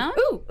up. down.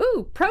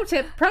 Ooh. Pro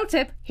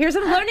tip. Here's a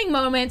learning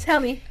moment. Tell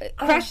me.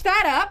 Crush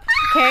that up,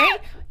 okay?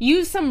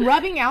 Use some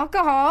rubbing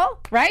alcohol,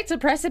 right? To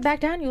press it back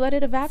down. You let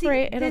it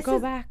evaporate. It'll this go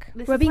is- back.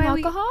 This is Rubbing why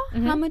we- alcohol?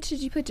 How much did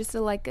you put? Just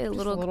a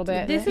little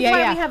bit. This is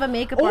why we have a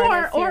makeup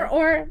artist here.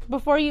 Or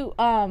before you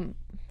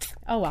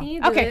oh well.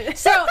 you do Okay. it?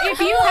 So if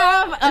you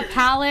have a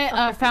palette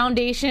of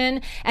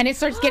foundation and it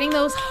starts getting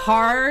those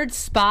hard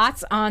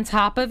spots on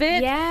top of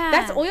it, Yeah.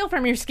 that's oil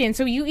from your skin.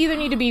 So you either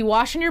need to be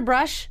washing your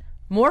brush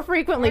more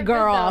frequently,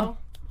 girl.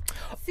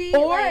 See,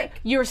 Or like,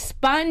 your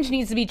sponge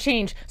needs to be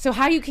changed. So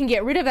how you can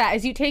get rid of that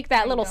is you take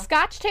that little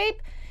scotch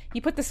tape,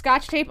 you put the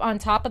scotch tape on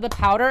top of the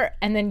powder,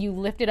 and then you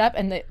lift it up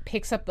and it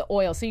picks up the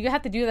oil. So you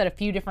have to do that a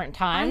few different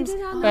times. did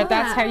not know But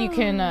that's that. how you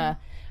can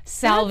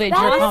salvage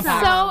That your is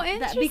compact. so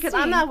interesting. because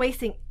I'm not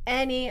wasting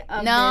any of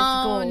this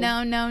No,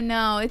 gold.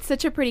 no. It's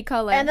such a pretty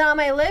color. And then on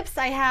my lips,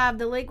 I have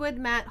the Liquid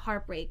Matte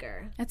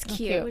Heartbreaker, That's cute.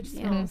 cute. which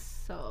Yeah. smells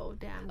so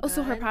damn good.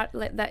 Also, her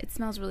that it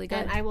smells really good.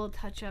 And I will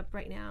touch up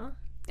right now.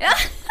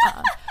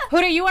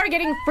 Huda, you are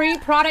getting free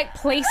product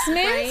placements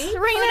right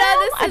Huda, now.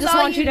 this I is just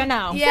all want you to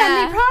know. Yeah.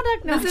 Send me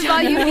product. No, This is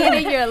all you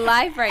need in your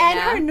life right And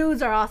now. her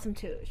nudes are awesome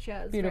too. She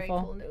has Beautiful.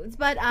 very cool nudes.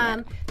 But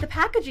the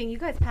packaging, you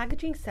guys,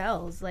 packaging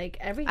sells like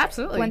everything.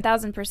 Absolutely.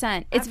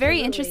 1000%. It's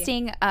very Absolutely.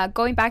 interesting.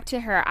 Going back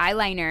to her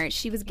eyeliner,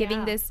 she was giving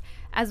Yeah. this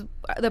as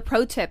the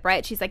pro tip,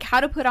 right? She's like, how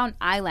to put on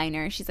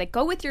eyeliner. She's like,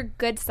 go with your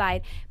good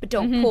side, but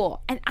don't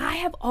pull. And I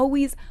have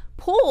always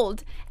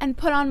pulled and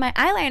put on my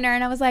eyeliner,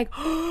 and I was like,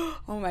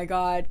 oh my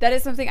god, that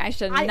is something I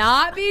should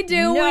not be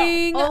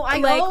doing. Oh, I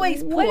Like,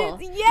 always what pull.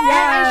 is-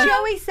 Yeah, and she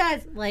always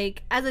says,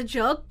 like, as a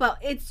joke, but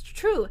it's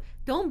true.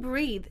 Don't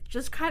breathe.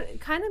 Just kind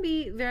of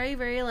be very,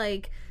 very,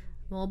 like,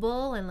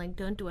 mobile and, like,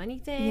 don't do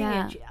anything.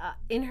 Yeah. And she,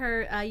 in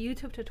her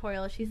YouTube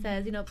tutorial, she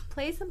says, you know,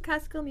 play some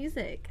classical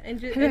music and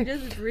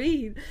just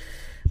breathe.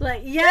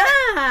 Like,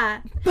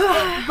 yeah.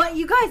 But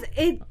you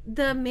guys,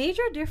 the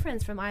major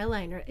difference from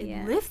eyeliner,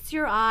 it lifts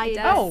your eye. It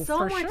does. does so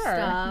for much sure.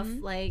 stuff.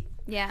 Like,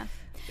 Yeah.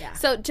 Yeah.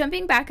 So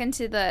jumping back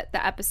into the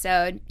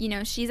episode, you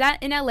know, she's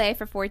in LA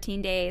for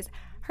 14 days.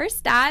 Her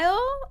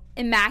style,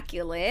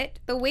 immaculate.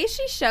 The way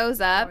she shows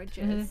up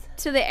gorgeous.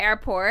 to the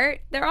airport,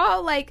 they're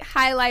all like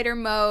highlighter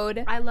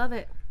mode. I love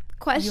it.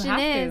 Question have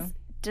is, to.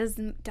 does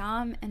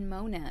Dom and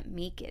Mona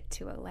make it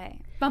to LA?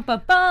 Bum,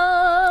 bum,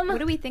 bum. What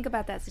do we think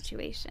about that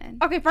situation?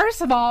 Okay,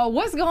 first of all,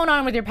 what's going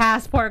on with your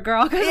passport,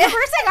 girl? Because the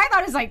first thing I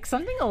thought is like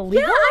something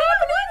illegal.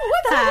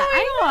 What's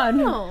going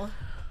on? Oh.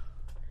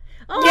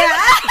 Oh.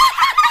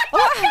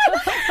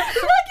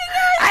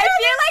 I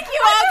feel like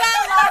you all got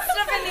lost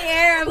up in the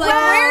air. I'm like,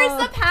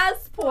 where's the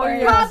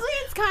passport? Probably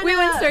it's kind of. We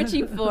went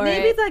searching for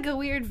Maybe it. it's like a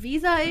weird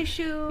visa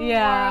issue.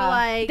 Yeah. Or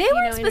like They you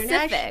weren't know,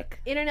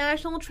 specific.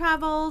 international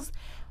travels,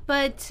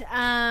 but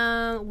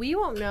we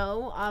won't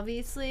know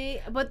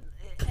obviously. But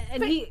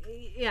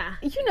yeah.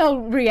 You know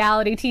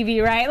reality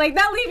TV, right? Like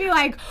that leave you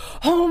like,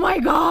 oh my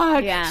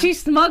god, Yeah. she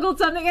smuggled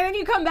something, and then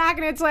you come back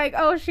and it's like,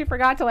 oh, she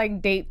forgot to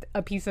like date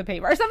a piece of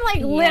paper or something like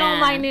little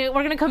Yeah. minute.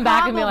 We're gonna come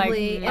back and be like,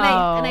 Probably. no.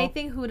 And I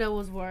think Huda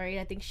was worried.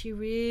 I think she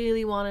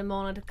really wanted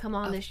Mona to come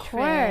on this Of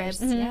trip.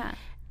 course, yeah.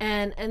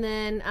 And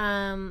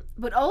then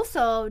but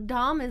also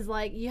Dom is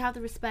like, you have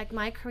to respect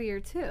my career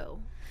too.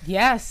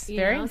 yes, You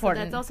very know?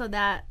 important. So that's also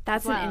that.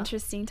 That's as well. an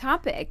interesting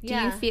topic.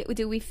 Yeah.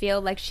 Do we feel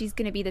like she's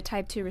going to be the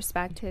type to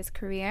respect his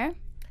career?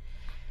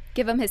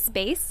 Give him his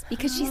space?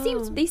 Because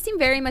they seem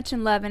very much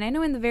in love, and I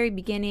know in the very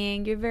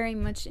beginning you're very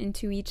much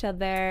into each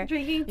other.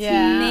 Drinking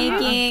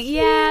tea.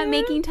 Yeah.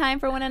 Making time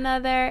for one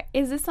another.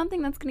 Is this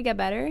something that's going to get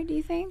better, do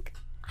you think?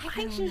 I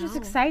think she's just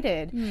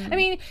excited. I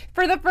mean,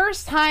 for the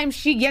first time,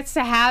 she gets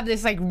to have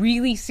this like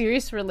really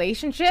serious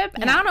relationship.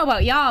 And I don't know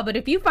about y'all, but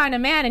if you find a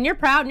man and you're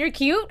proud and you're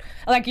cute,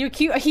 like you're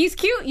cute, he's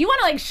cute, you want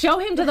to like show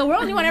him to the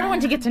world. You want everyone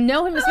to get to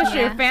know him, especially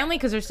your family,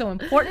 because they're so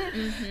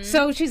important.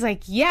 So she's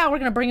like, yeah, we're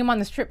gonna bring him on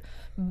this trip,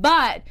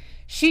 but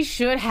she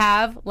should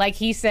have, like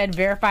he said,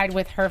 verified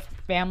with her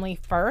family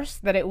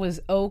first that it was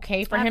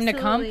okay for him to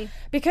come, Absolutely.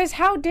 because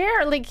how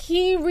dare, like,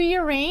 he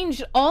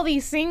rearranged all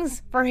these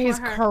things for his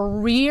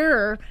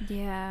career,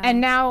 Yeah.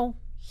 and now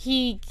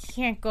he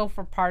can't go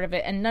for part of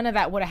it, and none of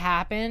that would have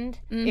happened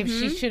if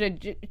she should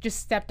have just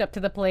stepped up to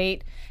the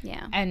plate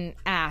Yeah. and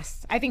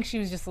asked. I think she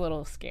was just a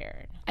little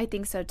scared. I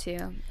think so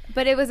too.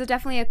 But it was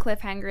definitely a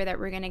cliffhanger that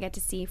we're going to get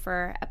to see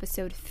for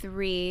episode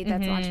 3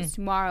 that launches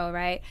tomorrow,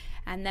 right?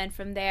 And then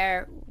from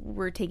there,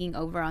 we're taking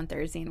over on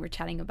Thursday and we're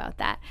chatting about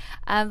that.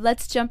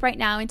 Let's jump right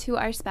now into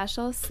our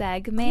special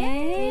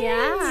segment.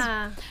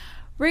 Yeah.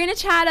 we're going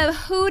to chat a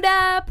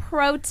Huda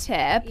pro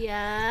tip.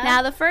 Yeah.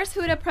 Now, the first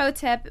Huda pro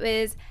tip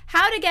is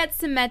how to get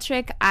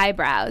symmetric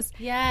eyebrows.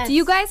 Yes. Do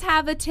you guys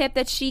have a tip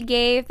that she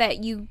gave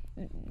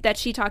that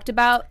she talked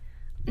about?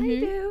 I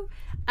do.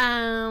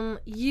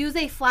 Use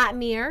a flat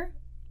mirror.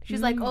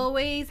 She's like,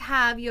 always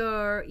have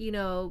your,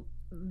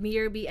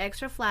 mirror be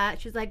extra flat.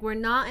 She's like, we're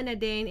not in a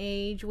day and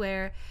age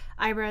where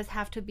eyebrows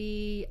have to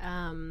be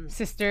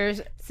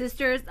sisters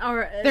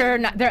or they're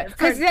not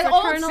because the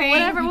old saying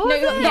whatever. What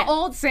was it? the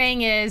old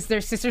saying is they're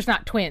sisters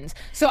not twins.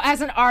 So as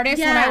an artist,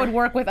 when I would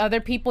work with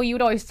other people, you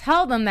would always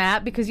tell them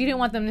that because you didn't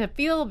want them to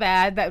feel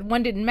bad that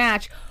one didn't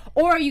match.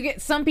 Or you get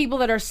some people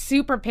that are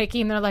super picky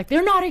and they're like,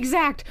 they're not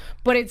exact,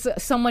 but it's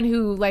someone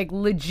who like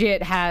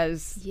legit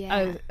has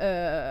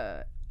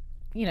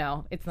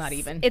it's not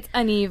even. It's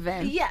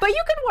uneven. Yeah. But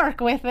you can work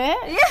with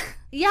it.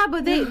 Yeah,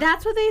 but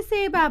that's what they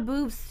say about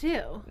boobs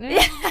too.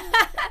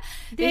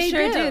 They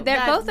sure do.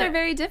 Both are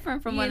very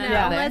different from one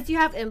another. Unless you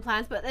have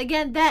implants, but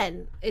again,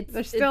 then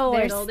they're still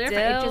different.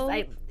 It's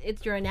just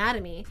it's your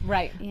anatomy,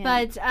 right? Yeah.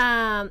 But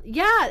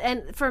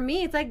and for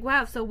me, it's like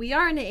wow. So we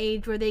are in an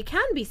age where they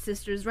can be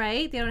sisters,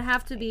 right? They don't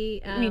have to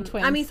be. Twins.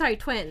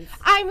 Twins.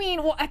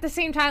 Well, at the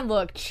same time,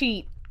 look,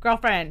 cheat.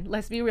 Girlfriend,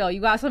 let's be real.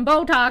 You got some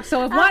Botox,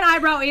 so if one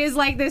eyebrow is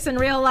like this in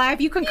real life,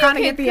 you can kind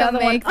of get the other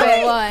one.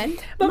 One.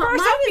 But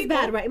mine is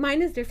bad, right?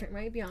 Mine is different,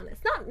 right? Be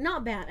honest.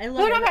 Not bad. I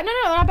love it.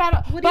 Not bad.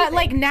 What do you But think?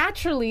 like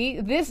naturally,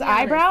 this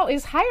eyebrow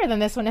is higher than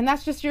this one, and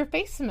that's just your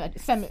face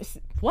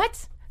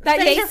what? That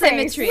Face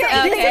asymmetry.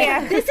 Yeah,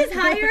 Okay. This is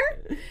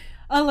higher.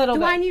 A little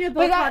bit. Do I need to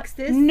Botox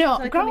this? No, so I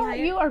can be girl, higher?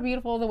 you are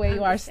beautiful the way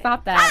you are.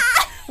 Stop that.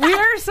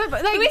 We're so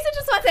like Louisa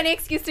just wants any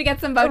excuse to get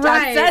some Botox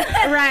Right,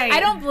 done. right. I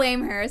don't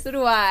blame her. So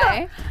do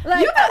I.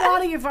 You've been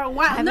wanting it for a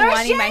while. I've been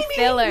wanting my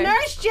filler.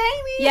 Nurse Jamie.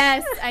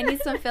 Yes, I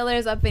need some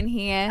fillers up in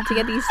here to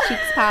get these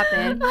cheeks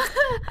popping.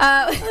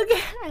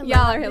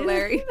 Y'all are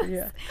hilarious.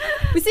 Yeah.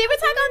 We see we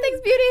talk on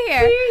things beauty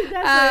here.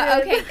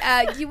 That's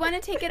Okay, do you want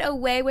to take it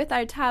away with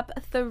our top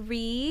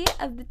 3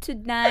 of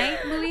tonight,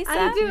 Louisa?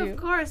 I do, of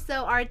course.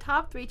 So our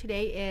top 3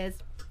 today is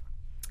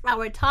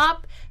our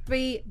top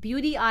 3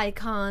 beauty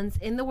icons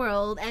in the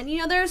world. And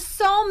there's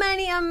so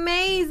many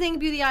amazing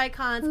beauty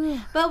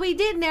icons, but we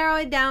did narrow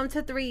it down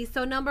to 3.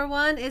 So number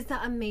 1 is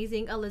the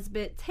amazing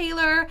Elizabeth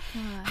Taylor.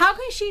 How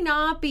can she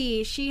not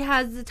be? She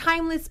has the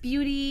timeless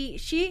beauty.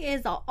 She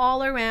is an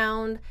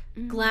all-around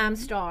glam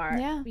star.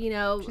 Yeah.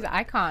 She's an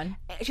icon.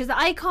 She's an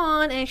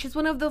icon, and she's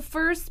one of the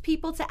first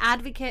people to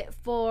advocate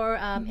for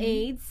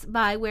AIDS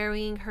by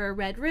wearing her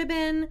red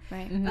ribbon.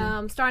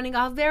 Right. Starting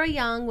off very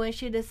young when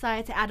she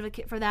decided to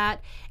advocate for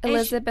that. And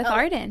Elizabeth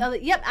Arden.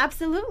 Yep,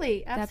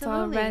 absolutely. That's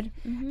all red.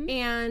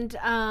 And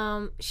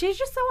she's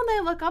just someone that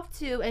I look up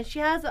to, and she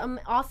has an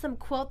awesome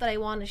quote that I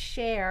want to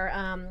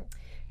share.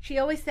 She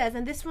always says,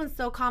 and this one's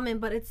so common,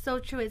 but it's so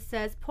true. It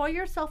says, pour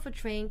yourself a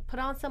drink, put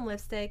on some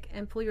lipstick,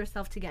 and pull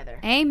yourself together.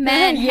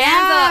 Amen.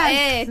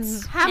 Yes. Handle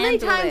it. How many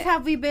Handle times it.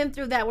 have we been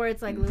through that where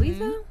it's like,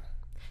 Louisa,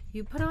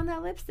 you put on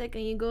that lipstick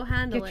and you go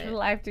handle Get it. your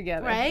life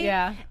together. Right?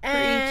 Yeah.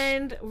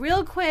 And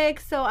real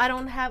quick, so I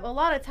don't have a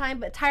lot of time,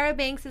 but Tyra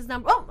Banks is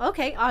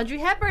Audrey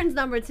Hepburn's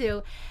number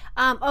 2.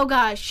 Oh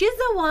gosh, she's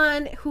the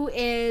one who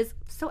is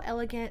so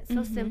elegant,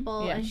 so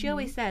simple. Yeah. And she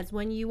always says,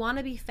 when you want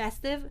to be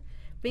festive,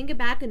 bring it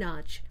back a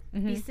notch.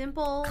 Be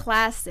simple.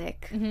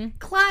 Classic.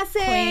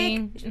 Classic.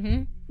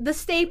 Clean. The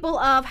staple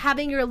of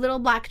having your little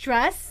black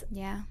dress.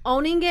 Yeah.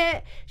 Owning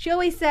it. She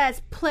always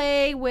says,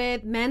 play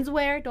with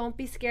menswear. Don't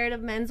be scared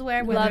of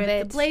menswear. Whether Love it's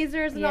it. the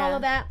blazers and all Yeah.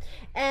 of that.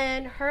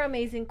 And her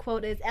amazing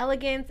quote is,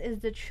 elegance is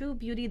the true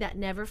beauty that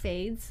never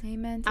fades.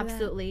 Amen to that.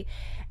 Absolutely.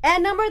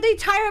 And number 3,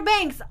 Tyra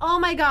Banks. Oh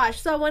my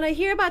gosh. So when I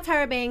hear about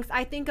Tyra Banks,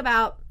 I think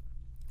about,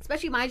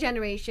 especially my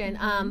generation,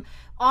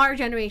 our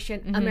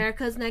generation,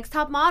 America's Next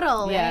Top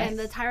Model, Yes. and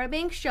the Tyra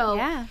Banks show.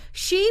 Yeah.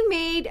 She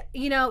made,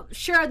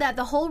 sure that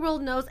the whole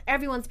world knows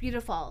everyone's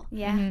beautiful.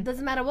 Yeah.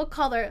 Doesn't matter what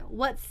color,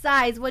 what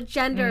size, what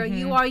gender,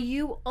 you are,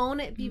 you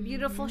own it, be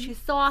beautiful. She's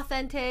so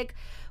authentic.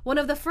 One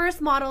of the first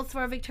models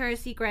for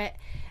Victoria's Secret.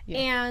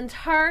 And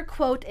her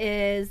quote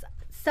is,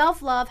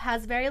 self-love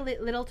has very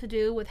little to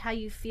do with how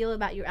you feel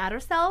about your outer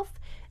self.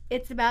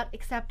 It's about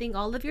accepting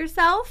all of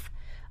yourself.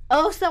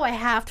 Oh, so I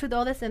have to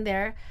throw this in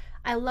there.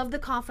 I love the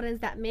confidence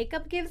that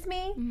makeup gives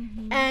me.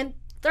 And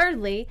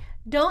thirdly,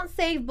 don't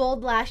save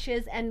bold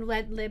lashes and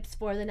red lips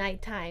for the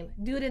nighttime.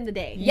 Do it in the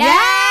day.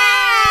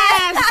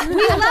 Yes! We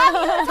love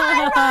you,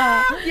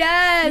 Tyra!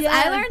 Yes. Yeah.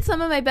 I learned some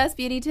of my best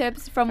beauty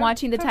tips from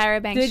watching the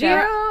Tyra Banks Did show.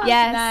 you?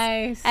 Yes.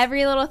 Nice.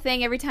 Every little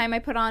thing, every time I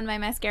put on my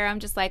mascara, I'm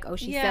just like, oh,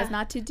 she Yeah. says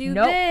not to do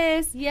Nope.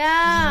 this.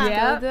 Yeah.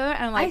 Yeah. Go there.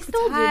 And I'm like, I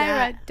still do Tyra,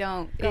 that.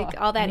 don't.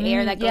 All that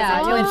air that goes Yeah,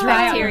 into doing it.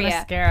 dry out with Bacteria.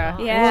 mascara.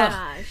 Yeah.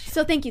 Gosh.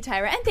 So thank you,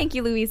 Tyra. And thank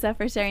you, Louisa,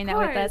 for sharing that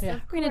with us. course,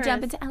 We're going to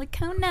jump course. into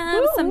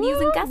Alicona, some news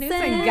and gossip. News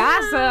and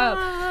gossip.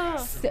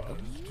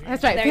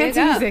 That's right. There you Fancy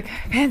go. music.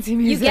 Fancy You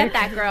music. get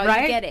that, girl.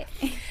 Right? You get it.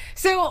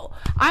 So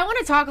I want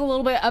to talk a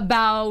little bit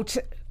about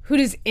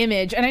Huda's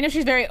image, and I know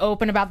she's very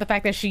open about the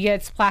fact that she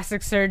gets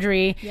plastic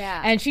surgery.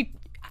 Yeah. And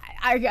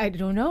I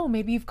don't know.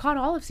 Maybe you've caught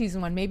all of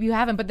season 1. Maybe you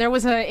haven't. But there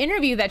was an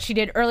interview that she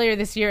did earlier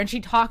this year, and she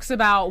talks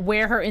about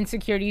where her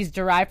insecurities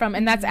derive from,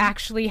 and that's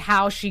actually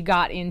how she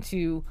got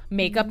into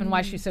makeup and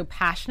why she's so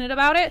passionate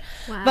about it.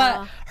 Wow.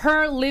 But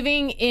her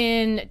living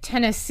in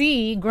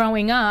Tennessee,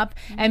 growing up,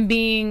 and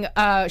being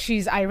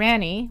she's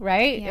Irani,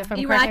 right? Yeah. If I'm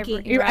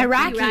Iraqi. correct.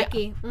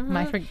 Iraqi.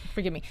 Mhm.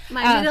 Forgive me.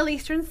 My Middle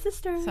Eastern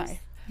sisters. Sorry.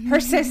 Her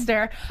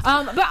sister.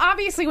 But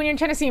obviously when you're in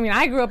Tennessee, I mean,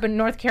 I grew up in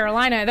North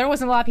Carolina. There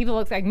wasn't a lot of people that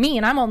looked like me,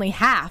 and I'm only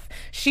half.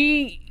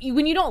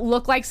 When you don't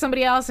look like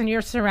somebody else and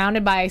you're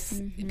surrounded by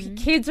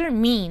kids are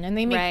mean and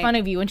they make fun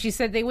of you. And she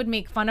said they would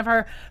make fun of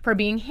her for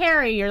being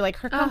hairy or like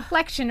her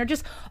complexion or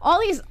just all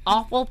these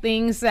awful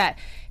things that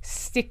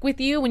stick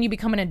with you when you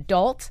become an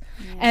adult.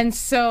 Yeah. And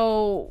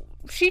so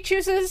she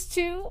chooses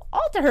to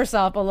alter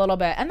herself a little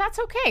bit, and that's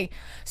okay.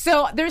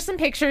 So there's some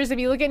pictures, if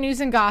you look at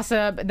News and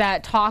Gossip,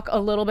 that talk a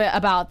little bit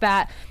about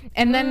that.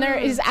 And then there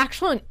is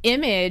actual an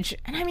image,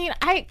 and I mean,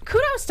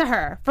 kudos to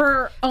her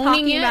for owning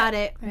Talking about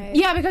it. Right.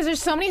 Yeah, because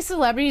there's so many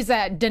celebrities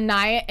that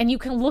deny it, and you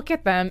can look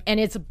at them, and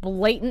it's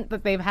blatant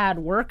that they've had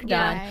work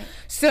done. Right.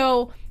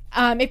 So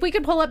if we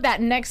could pull up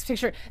that next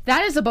picture,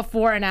 that is a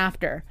before and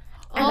after.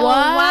 Oh,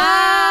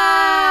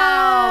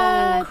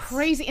 wow.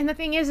 Crazy. And the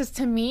thing is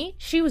to me,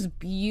 she was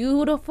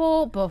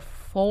beautiful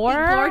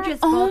before. Gorgeous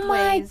Oh both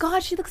my ways.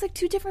 God, she looks like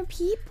two different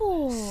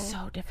people.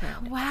 So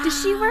different. Wow.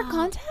 Does she wear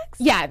contacts?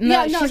 Yeah,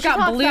 no, no, she's she got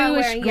talks about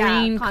bluish wearing,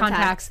 green contacts.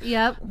 contacts.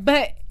 Yep.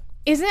 But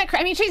isn't it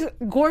I mean, she's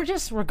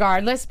gorgeous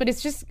regardless, but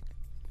it's just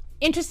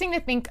interesting to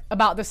think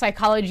about the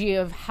psychology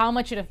of how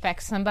much it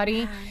affects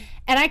somebody.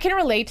 And I can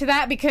relate to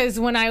that because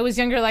when I was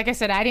younger, like I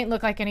said, I didn't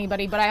look like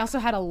anybody, but I also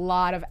had a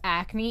lot of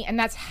acne, and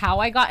that's how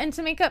I got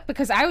into makeup,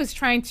 because I was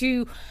trying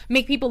to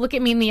make people look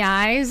at me in the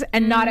eyes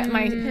and not at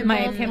my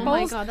pimples.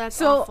 Oh my God, that's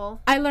so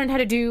awful. I learned how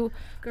to do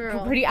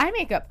Girl. pretty eye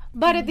makeup.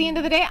 But at the end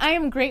of the day, I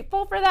am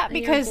grateful for that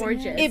because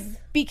gorgeous. it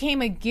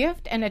became a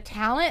gift and a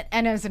talent,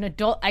 and as an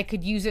adult, I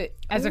could use it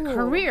as a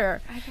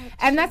career.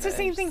 And that's the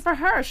same thing for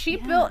her. She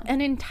built an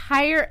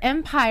entire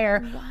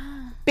empire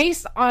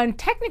based on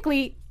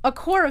technically a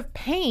core of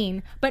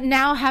pain, but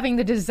now having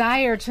the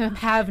desire to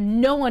have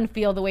no one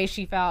feel the way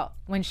she felt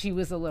when she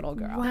was a little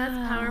girl. Wow.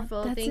 That's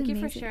powerful. That's Thank you for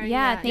amazing. sharing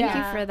Yeah, that. thank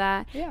you for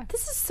that. Yeah.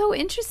 This is so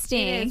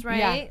interesting. It is,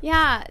 right?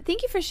 Yeah,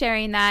 thank you for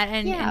sharing that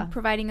and Yeah.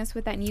 providing us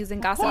with that news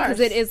and gossip, course. because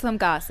it is some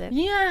gossip.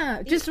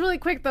 Yeah, just really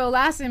quick though,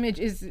 last image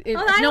is the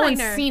if no one's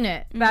eyeliner. seen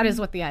it, that is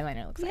what the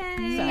eyeliner looks like.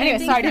 Yay. So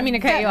anyway, sorry, didn't mean to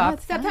cut you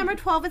off. September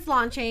 12th is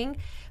launching.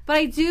 But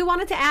I do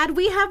wanted to add,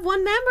 we have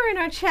one member in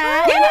our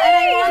chat. And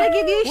I want to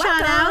give you a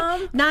shout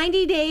out.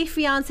 90 Day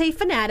Fiance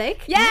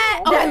Fanatic.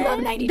 Yeah. Oh, I love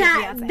 90 Day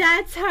Fiancé.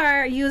 That's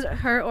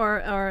her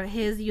or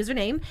his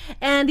username.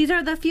 And these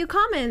are the few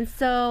comments.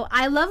 So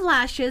I love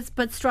lashes,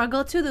 but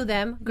struggle to do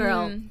them.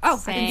 Girl. Oh,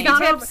 Same. it's not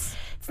tips.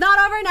 It's not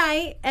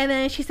overnight. And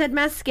then she said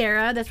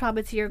mascara. That's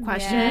probably to your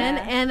question.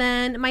 Yeah. And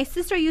then my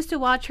sister used to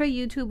watch her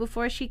YouTube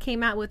before she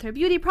came out with her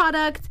beauty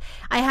product.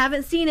 I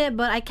haven't seen it,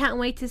 but I can't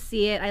wait to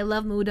see it. I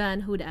love Mona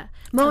and Huda.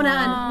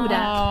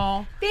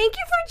 Oh. Thank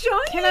you for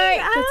joining Can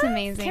I- us. That's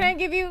amazing. Can I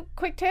give you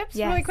quick tips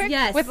Yes. really quick?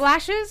 Yes. With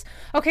lashes?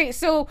 Okay,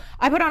 so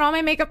I put on all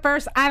my makeup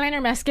first,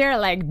 eyeliner, mascara,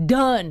 like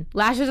done.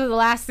 Lashes are the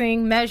last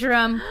thing. Measure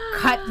them,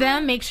 cut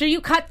them. Make sure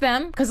you cut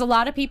them because a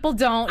lot of people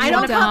don't. I You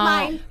don't wanna- cut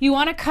mine. You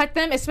want to cut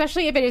them,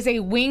 especially if it is a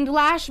winged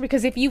lash,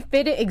 because if you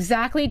fit it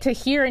exactly to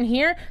here and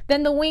here,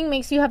 then the wing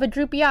makes you have a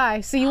droopy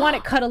eye. So you want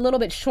it cut a little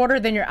bit shorter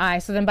than your eye.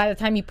 So then by the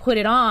time you put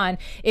it on,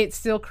 it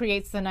still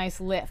creates the nice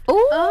lift.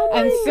 Oh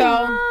my And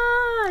so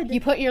God.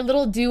 you put your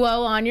little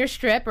duo on your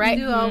strip, right?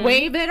 Duo.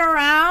 Wave it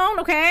around,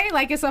 okay?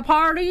 Like it's a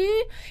party.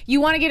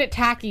 You want to get it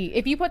tacky.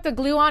 If you put the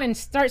glue on and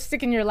start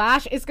sticking your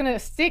lash, it's going to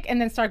stick and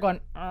then start going,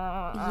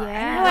 And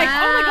you're like,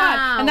 oh my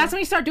God. And that's when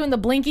you start doing the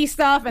blinky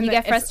stuff and You get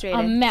it's frustrated.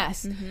 a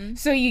mess.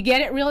 So you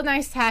get it real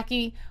nice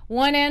tacky.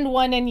 One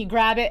end, you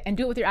grab it and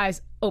do it with your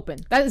eyes open.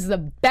 That is the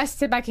best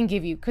tip I can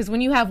give you, because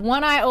when you have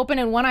one eye open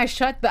and one eye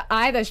shut, the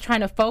eye that's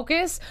trying to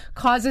focus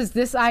causes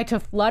this eye to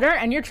flutter,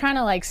 and you're trying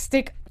to like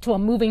stick to a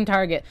moving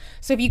target.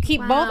 So if you keep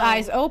both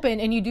eyes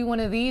open and you do one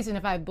of these, and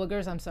if I have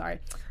boogers, I'm sorry,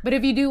 but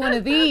if you do one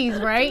of these,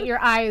 right, your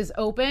eye is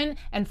open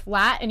and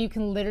flat, and you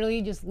can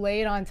literally just lay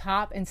it on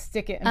top and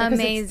stick it. And because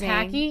Amazing. it's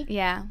tacky,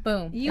 Yeah.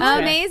 boom.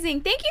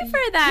 Amazing. Thank you for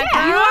that.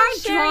 Yeah. You You are are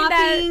sharing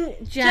that.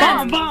 dropping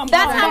gems.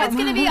 That's how it's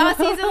going to be all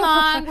season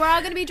long. We're all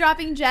going to be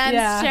dropping gems,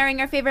 Yeah. sharing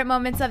our favorite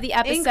moments of the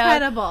episode.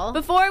 Incredible.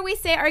 Before we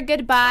say our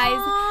goodbyes,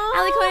 Aw.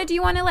 Alicona, do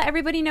you want to let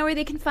everybody know where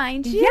they can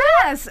find you?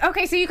 Yes.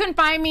 Okay, so you can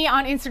find me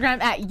on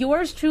Instagram at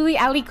yours truly,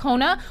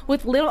 Alicona,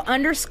 with little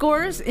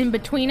underscores in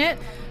between it.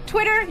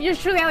 Twitter, yours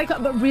truly,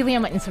 Alicona, but really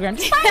I'm on Instagram.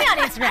 Just find me on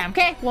Instagram,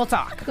 okay? We'll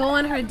talk. Go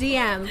on her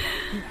DM.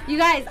 You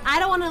guys, I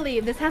don't want to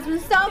leave. This has been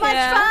so much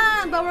Yeah.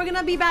 fun, but we're going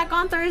to be back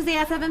on Thursday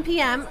at 7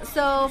 p.m.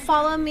 So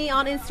follow me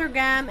on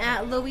Instagram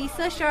at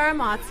Louisa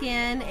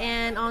Sharamatian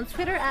and on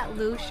Twitter at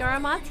Lou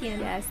Sharamatian.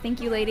 Yes,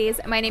 thank you, ladies.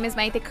 My name is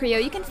Maite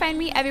Creo. You can find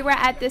me everywhere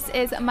at This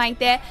Is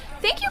Maite.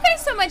 Thank you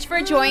guys so much for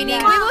joining.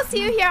 We will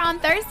see you here on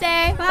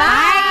Thursday.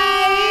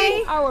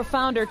 Bye. Our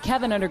founder,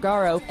 Kevin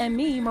Undergaro, and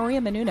me, Maria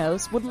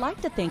Menounos, would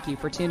like to thank you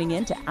for tuning tuning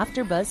in to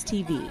AfterBuzz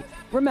TV.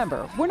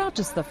 Remember, we're not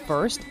just the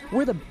first,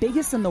 we're the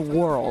biggest in the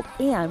world,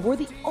 and we're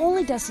the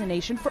only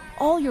destination for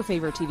all your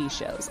favorite TV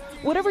shows.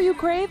 Whatever you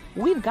crave,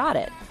 we've got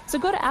it. So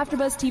go to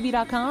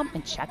AfterBuzzTV.com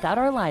and check out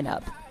our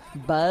lineup.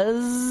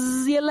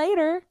 Buzz you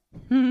later.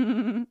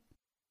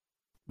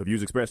 The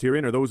views expressed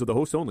herein are those of the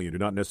hosts only and do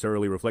not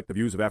necessarily reflect the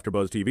views of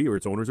AfterBuzz TV or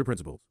its owners or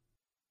principals.